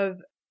some of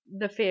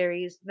the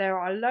theories. There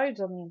are loads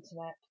on the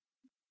internet.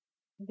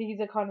 These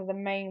are kind of the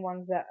main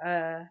ones that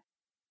are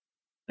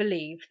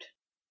believed.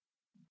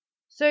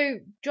 So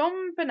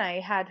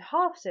Jonbenet had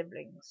half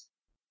siblings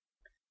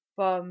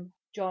from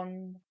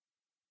John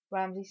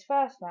Ramsey's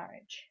first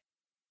marriage.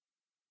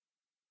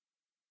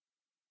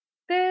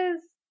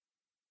 There's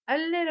a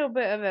little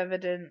bit of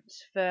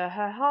evidence for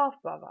her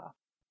half brother.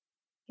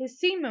 His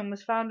semen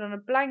was found on a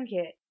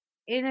blanket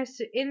in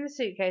the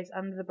suitcase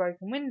under the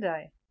broken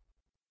window,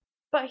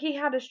 but he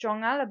had a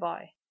strong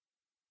alibi.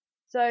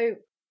 So,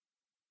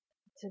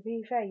 to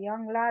be fair,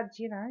 young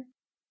lads,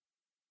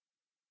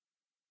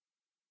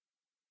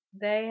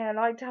 they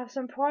like to have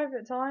some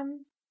private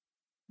time.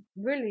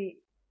 Really,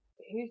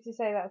 who's to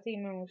say that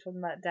semen was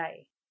from that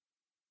day?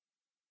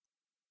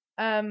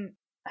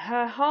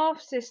 Her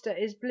half sister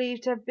is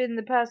believed to have been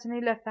the person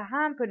who left the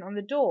handprint on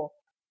the door,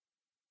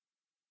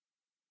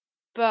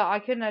 but I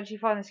couldn't actually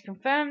find this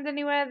confirmed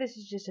anywhere. This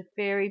is just a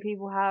theory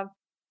people have.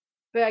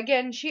 But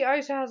again, she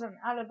also has an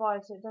alibi,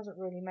 so it doesn't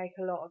really make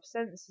a lot of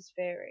sense, this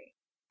theory.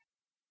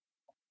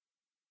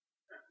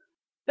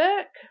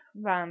 Burke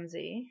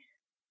Ramsey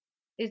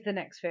is the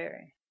next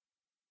theory.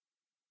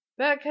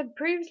 Burke had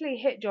previously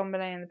hit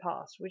Jonbenet in the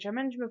past, which I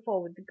mentioned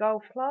before, with the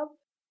golf club,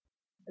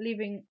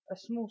 leaving a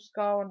small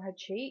scar on her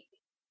cheek.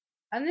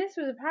 And this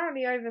was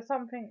apparently over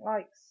something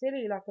like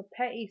silly, like a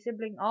petty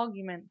sibling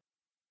argument,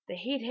 that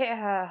he'd hit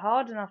her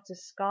hard enough to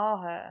scar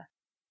her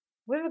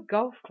with a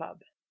golf club.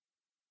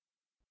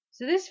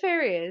 So this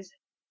theory is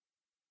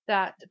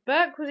that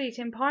Burke was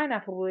eating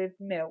pineapple with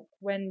milk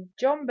when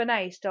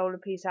Jonbenet stole a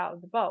piece out of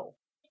the bowl,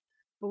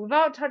 but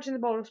without touching the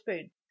bowl or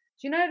spoon.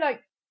 So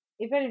like,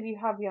 if any of you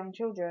have young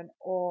children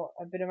or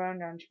have been around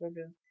young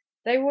children,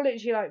 they will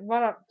literally like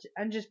run up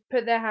and just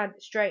put their hand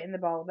straight in the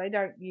bowl. They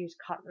don't use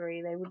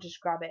cutlery, they will just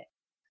grab it.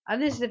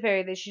 And this is the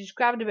theory that she just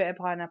grabbed a bit of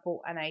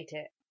pineapple and ate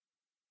it.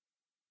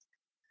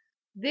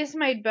 This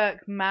made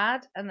Burke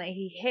mad, and that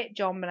he hit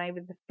Jonbenet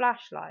with the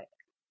flashlight,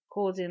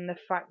 causing the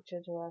fracture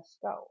to her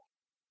skull.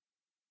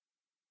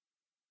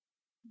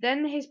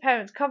 Then his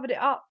parents covered it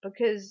up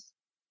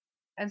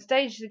and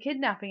staged the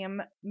kidnapping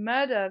and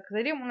murder because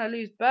they didn't want to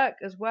lose Burke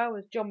as well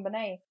as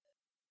Jonbenet,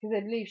 because they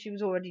believed she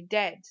was already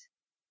dead.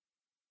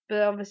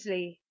 But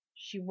obviously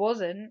she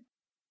wasn't,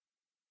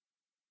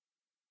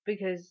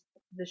 because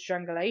the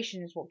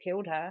strangulation is what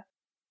killed her.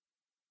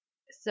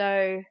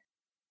 So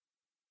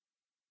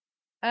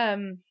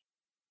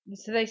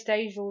they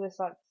staged all this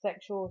like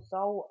sexual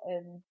assault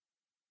and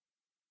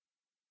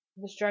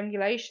the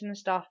strangulation and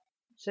stuff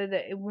so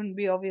that it wouldn't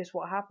be obvious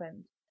what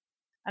happened.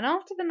 And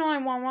after the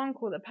 911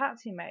 call that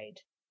Patsy made,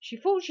 she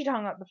thought she'd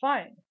hung up the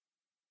phone,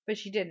 but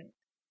she didn't.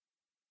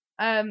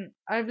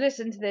 I've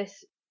listened to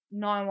this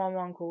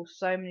 911 call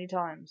so many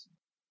times,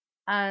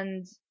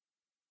 and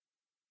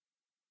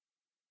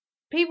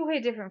people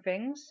hear different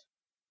things.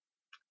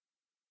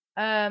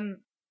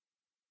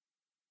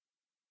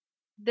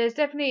 There's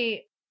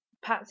definitely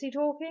Patsy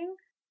talking,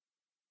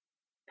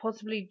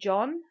 possibly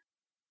John,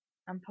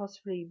 and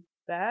possibly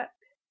Burke.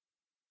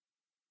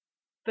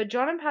 But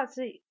John and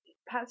Patsy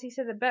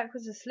said that Burke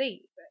was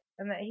asleep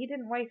and that he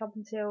didn't wake up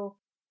until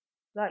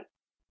like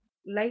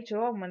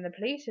later on when the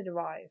police had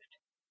arrived.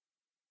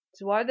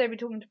 So why would they be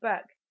talking to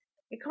Burke?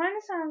 It kind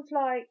of sounds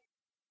like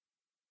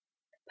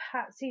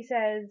Patsy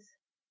says,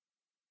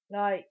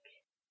 like,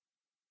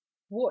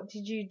 what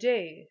did you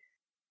do?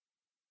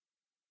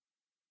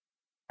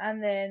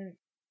 And then,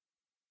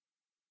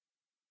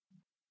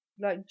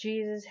 like,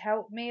 Jesus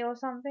help me or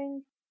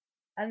something.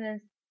 And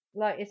then,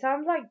 like, it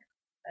sounds like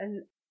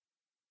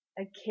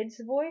a kid's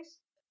voice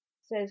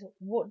says,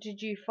 what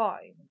did you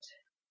find?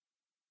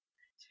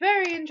 It's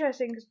very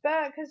interesting because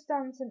Burke has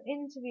done some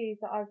interviews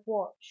that I've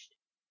watched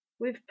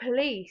with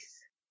police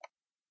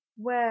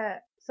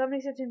where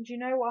somebody said to him, "Do you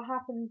know what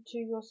happened to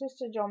your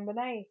sister,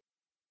 Jonbenet?"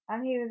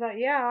 And he was like,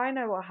 "Yeah, I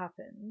know what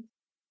happened."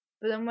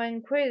 But then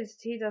when quizzed,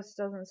 he just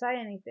doesn't say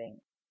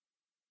anything.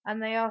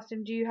 And they asked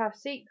him, "Do you have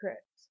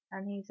secrets?"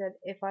 And he said,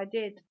 "If I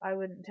did, I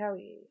wouldn't tell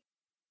you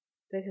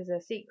because they're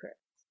secrets."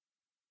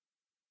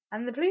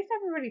 And the police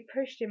never really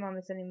pushed him on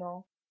this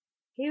anymore.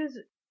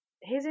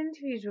 His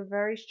interviews were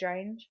very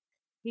strange.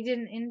 He did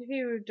an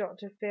interview with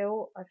Dr.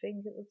 Phil, I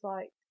think it was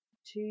like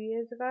 2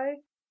 years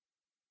ago,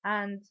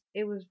 and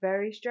it was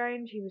very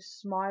strange. He was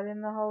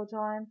smiling the whole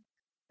time,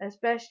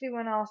 especially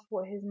when asked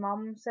what his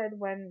mum said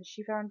when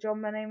she found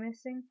Jonbenet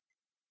missing,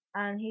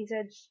 and he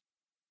said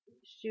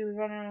she was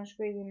running around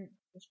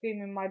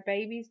screaming, "My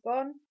baby's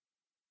gone,"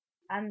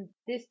 and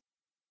this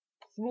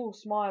small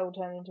smile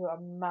turned into a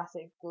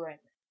massive grin.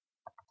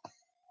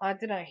 I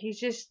don't know.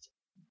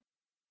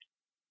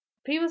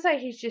 People say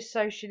he's just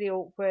socially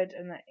awkward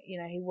and that,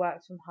 he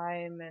works from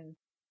home and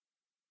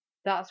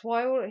that's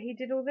why he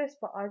did all this,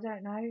 but I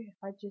don't know.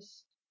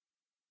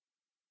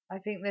 I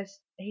think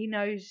he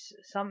knows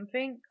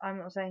something. I'm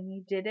not saying he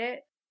did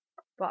it,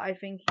 but I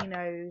think he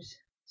knows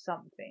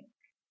something.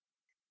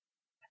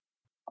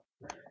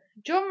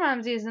 John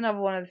Ramsey is another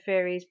one of the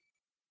theories,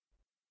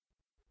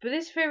 but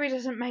this theory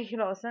doesn't make a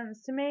lot of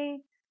sense to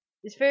me.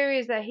 This theory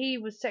is that he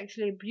was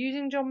sexually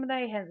abusing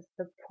Jonbenet, hence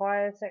the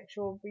prior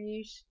sexual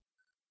abuse.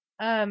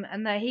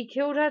 And that he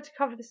killed her to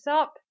cover this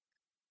up,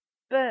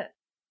 but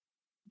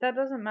that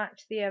doesn't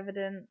match the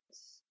evidence.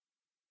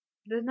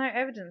 There's no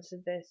evidence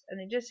of this, and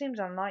it just seems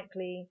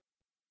unlikely,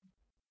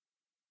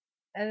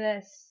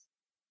 unless,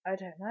 I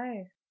don't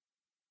know,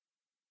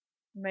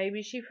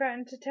 maybe she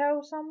threatened to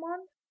tell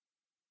someone,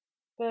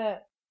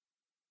 but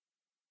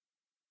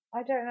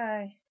I don't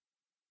know.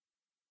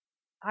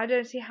 I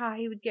don't see how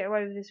he would get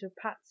away with this with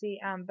Patsy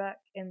and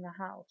Beck in the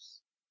house.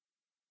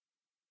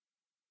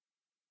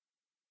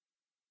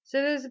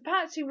 So there's a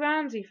Patsy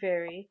Ramsey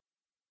theory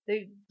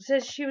that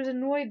says she was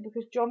annoyed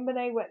because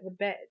Jonbenet wet the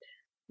bed,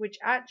 which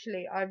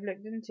actually I've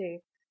looked into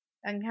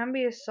and can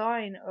be a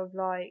sign of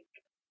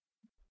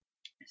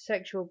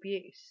sexual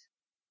abuse.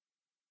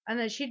 And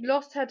that she'd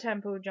lost her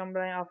temper with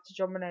Jonbenet after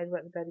Jonbenet had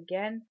wet the bed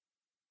again,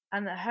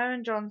 and that her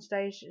and John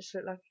staged just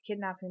looked like a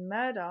kidnapping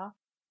murder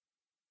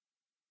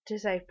to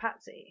save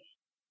Patsy.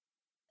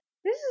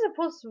 This is a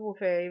possible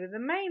theory, but the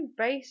main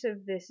base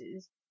of this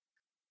is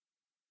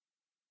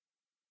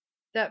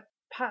that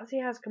Patsy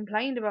has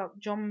complained about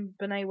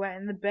Jonbenet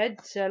wetting the bed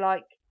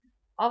to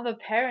other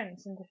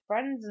parents and to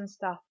friends and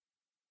stuff.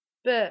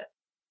 But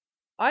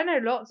I know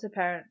lots of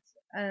parents,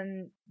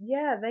 and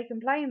yeah, they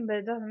complain, but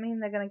it doesn't mean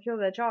they're going to kill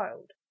their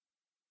child.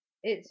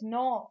 It's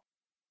not.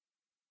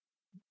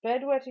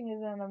 Bedwetting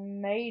isn't a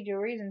major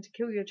reason to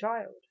kill your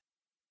child.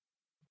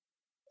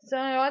 So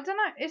I don't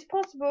know. It's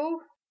possible.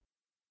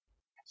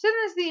 So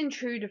there's the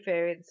intruder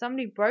theory that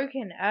somebody broke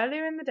in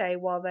earlier in the day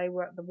while they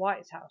were at the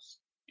White's house,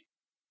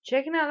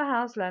 checking out the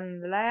house,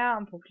 learning the layout,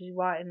 and probably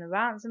writing the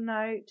ransom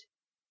note,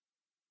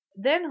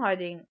 then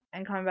hiding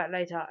and coming back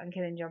later and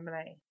killing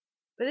Jonbenet.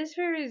 But this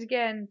theory is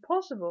again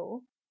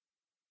possible,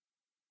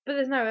 but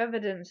there's no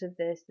evidence of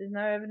this. There's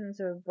no evidence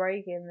of a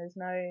break-in. There's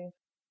no,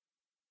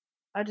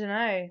 I don't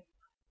know,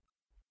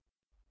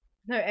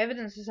 no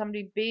evidence of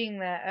somebody being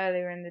there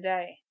earlier in the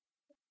day.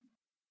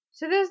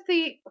 So there's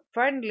the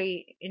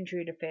friendly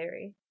intruder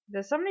theory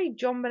that somebody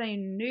Jonbenet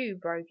knew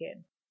broke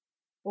in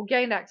or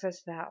gained access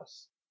to the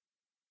house,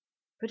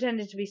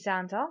 pretended to be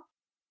Santa.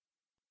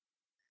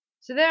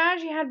 So there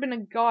actually had been a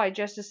guy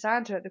dressed as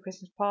Santa at the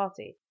Christmas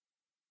party,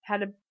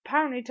 had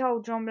apparently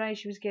told Jonbenet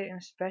she was getting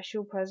a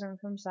special present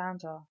from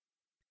Santa.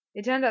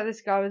 It turned out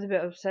this guy was a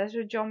bit obsessed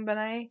with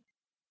Jonbenet,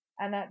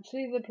 and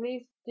actually the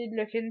police did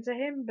look into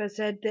him, but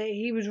said that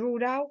he was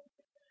ruled out,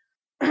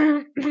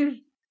 that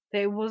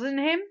it wasn't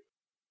him.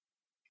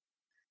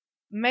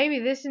 Maybe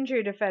this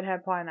intruder fed her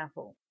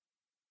pineapple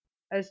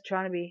as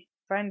trying to be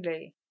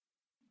friendly,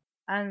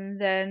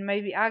 and then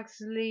maybe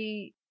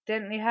accidentally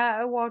hurt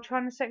her while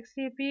trying to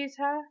sexually abuse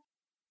her.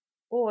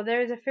 Or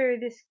there is a theory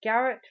this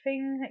Garrett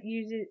thing that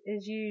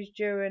is used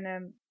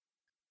during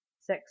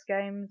sex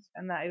games,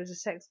 and that it was a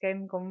sex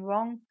game gone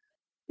wrong.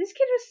 This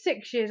kid was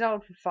 6 years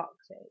old, for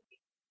fuck's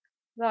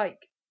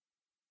sake.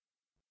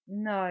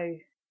 No.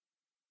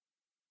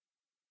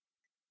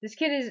 This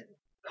kid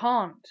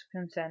can't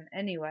consent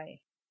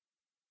anyway,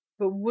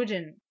 but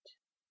wouldn't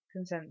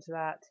consent to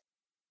that.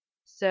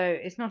 So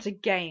it's not a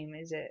game,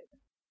 is it?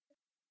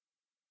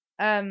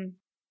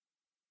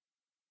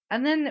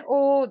 And then,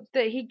 or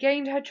that he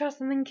gained her trust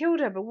and then killed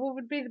her, but what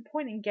would be the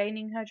point in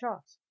gaining her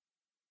trust?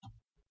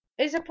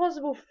 It's a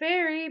possible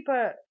theory,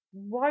 but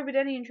why would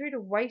any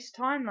intruder waste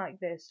time like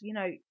this?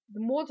 The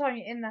more time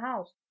you're in the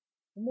house,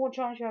 the more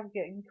chance you have of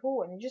getting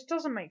caught, and it just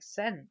doesn't make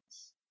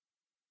sense.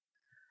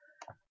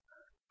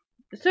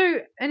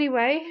 So,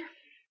 anyway,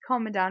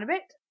 calming down a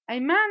bit,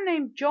 a man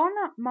named John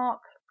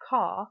Mark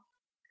Carr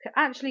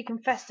actually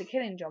confessed to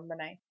killing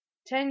Jonbenet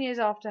 10 years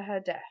after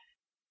her death.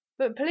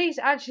 But police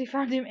actually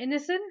found him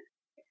innocent.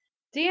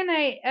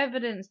 DNA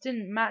evidence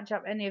didn't match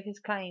up any of his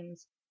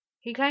claims.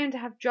 He claimed to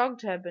have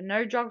drugged her, but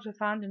no drugs were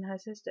found in her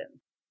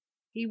system.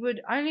 He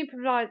would only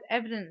provide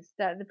evidence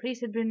that the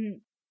police had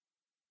been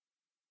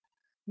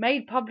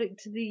made public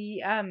to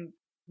the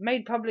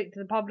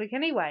public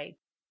anyway,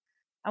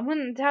 and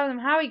wouldn't tell them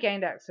how he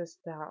gained access to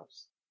the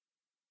house.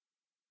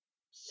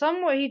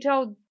 Some what he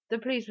told the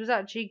police was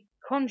actually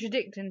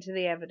contradicting to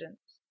the evidence.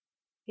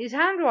 His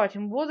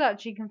handwriting was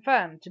actually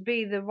confirmed to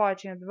be the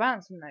writing of the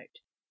ransom note,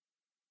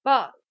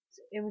 but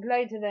it was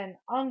later then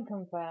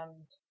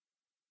unconfirmed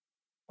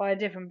by a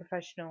different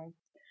professional.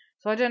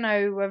 So I don't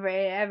know whether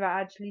it ever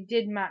actually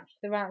did match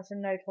the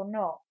ransom note or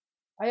not.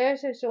 I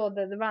also saw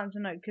that the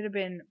ransom note could have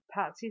been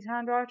Patsy's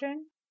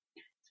handwriting.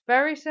 It's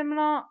very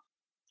similar.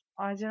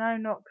 I don't know,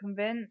 not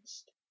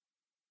convinced.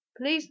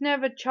 Police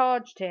never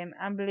charged him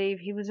and believe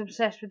he was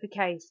obsessed with the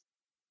case,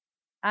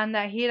 and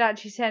that he had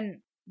actually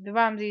sent the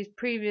Ramseys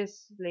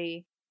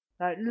previously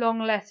long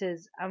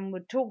letters and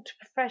would talk to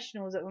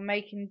professionals that were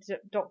making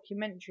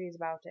documentaries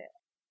about it.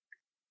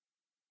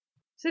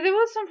 So there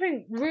was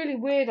something really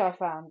weird I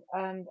found,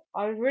 and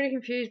I was really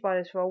confused by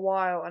this for a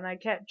while, and I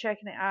kept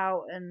checking it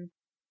out and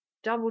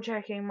double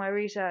checking my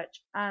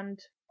research, and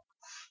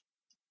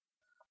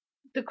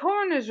the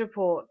coroner's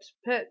report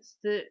puts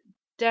the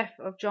death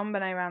of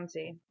Jonbenet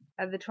Ramsey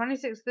at the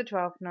 26th of the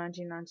 12th,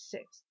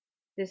 1996.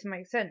 This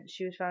makes sense.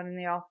 She was found in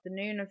the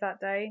afternoon of that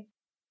day.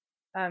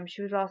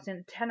 She was last seen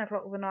at 10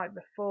 o'clock the night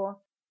before.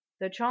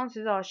 The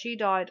chances are she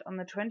died on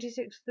the 26th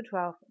of the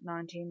 12th,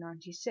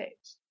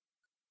 1996.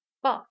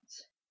 But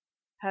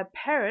her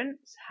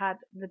parents had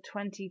the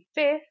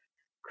 25th,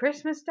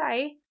 Christmas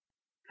Day,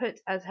 put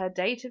as her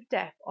date of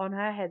death on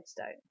her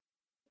headstone.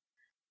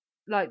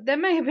 There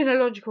may have been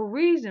a logical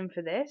reason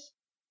for this,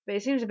 but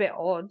it seems a bit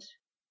odd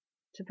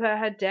to put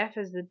her death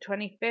as the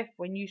 25th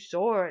when you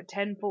saw her at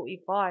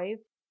 10:45.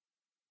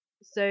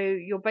 So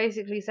you're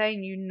basically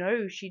saying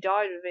she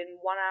died within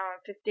 1 hour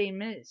and 15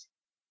 minutes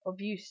of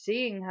you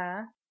seeing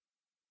her.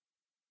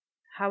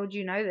 How would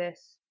you know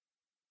this?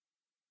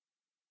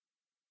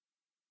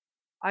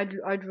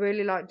 I'd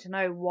really like to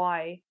know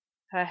why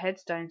her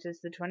headstone says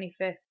the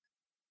 25th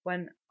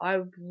when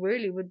I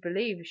really would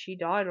believe she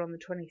died on the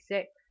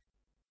 26th,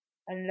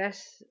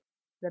 unless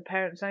the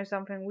parents know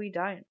something we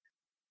don't.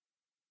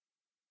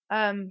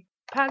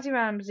 Patsy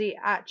Ramsey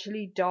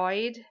actually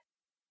died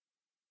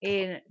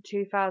in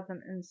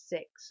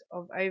 2006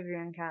 of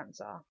ovarian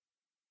cancer,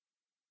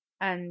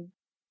 and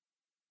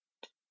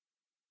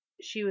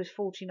she was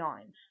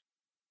 49.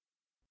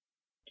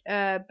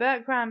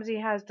 Burke Ramsey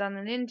has done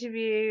an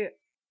interview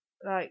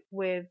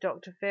with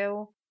Dr.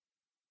 Phil,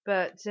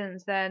 but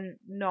since then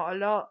not a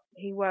lot.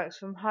 He works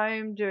from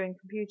home doing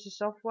computer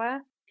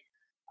software.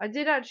 I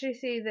did actually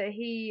see that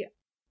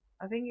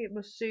I think it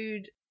was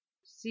sued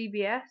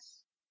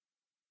CBS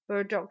for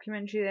a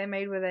documentary they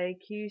made where they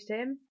accused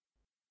him.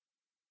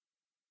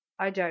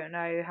 I don't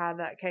know how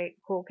that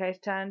court case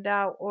turned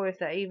out, or if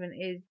that even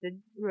is the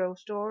real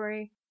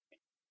story.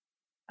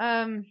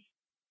 So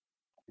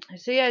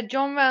yeah,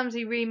 John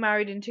Ramsey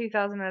remarried in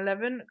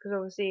 2011 because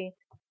obviously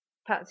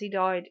Patsy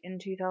died in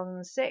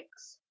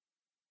 2006.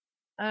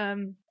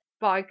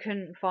 But I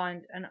couldn't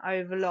find an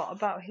over lot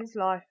about his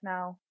life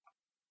now.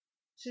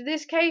 So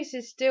this case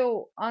is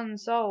still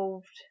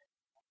unsolved,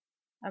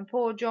 and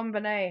poor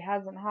Jonbenet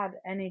hasn't had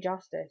any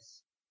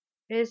justice.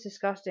 It is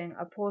disgusting.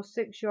 A poor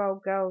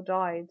 6-year-old girl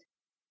died,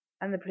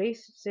 and the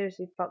police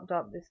seriously fucked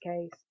up this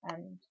case,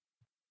 and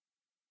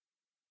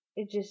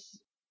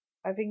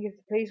I think if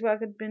the police work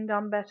had been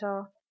done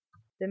better,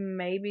 then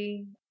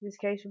maybe this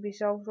case would be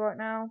solved right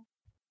now,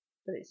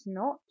 but it's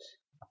not.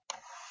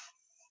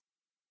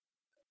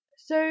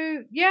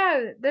 So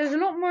yeah, there's a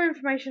lot more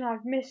information.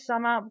 I've missed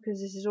some out because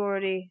this is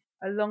already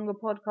a longer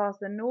podcast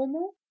than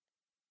normal.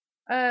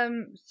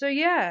 So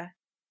yeah,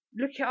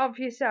 look it up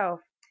for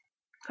yourself.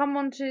 Come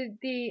onto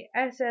the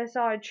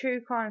SSI True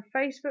Crime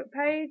Facebook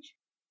page.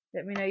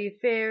 Let me know your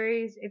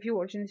theories. If you're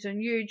watching this on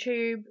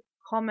YouTube,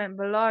 comment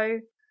below.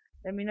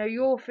 Let me know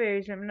your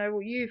theories. Let me know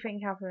what you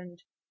think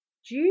happened.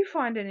 Do you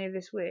find any of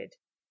this weird?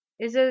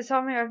 Is there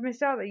something I've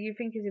missed out that you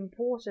think is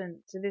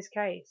important to this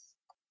case?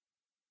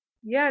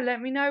 Yeah, let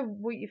me know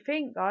what you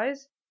think,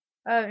 guys.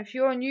 If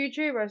you're on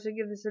YouTube, I should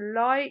give this a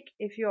like.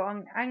 If you're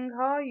on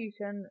Anchor, you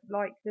can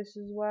like this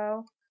as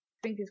well.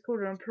 I think it's called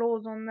an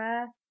applause on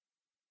there.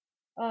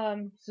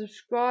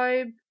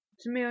 Subscribe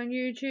to me on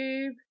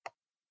YouTube.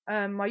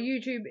 My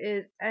YouTube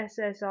is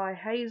SSI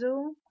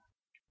Hazel.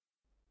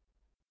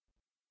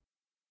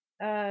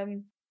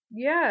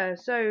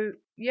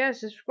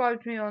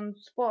 Subscribe to me on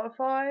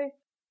Spotify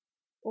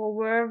or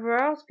wherever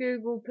else,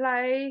 Google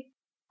Play,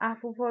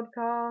 Apple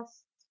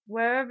Podcasts,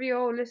 wherever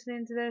you're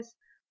listening to this.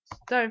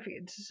 Don't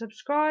forget to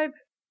subscribe,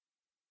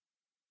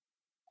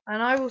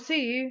 and I will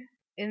see you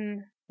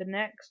in the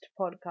next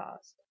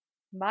podcast.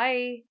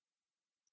 Bye.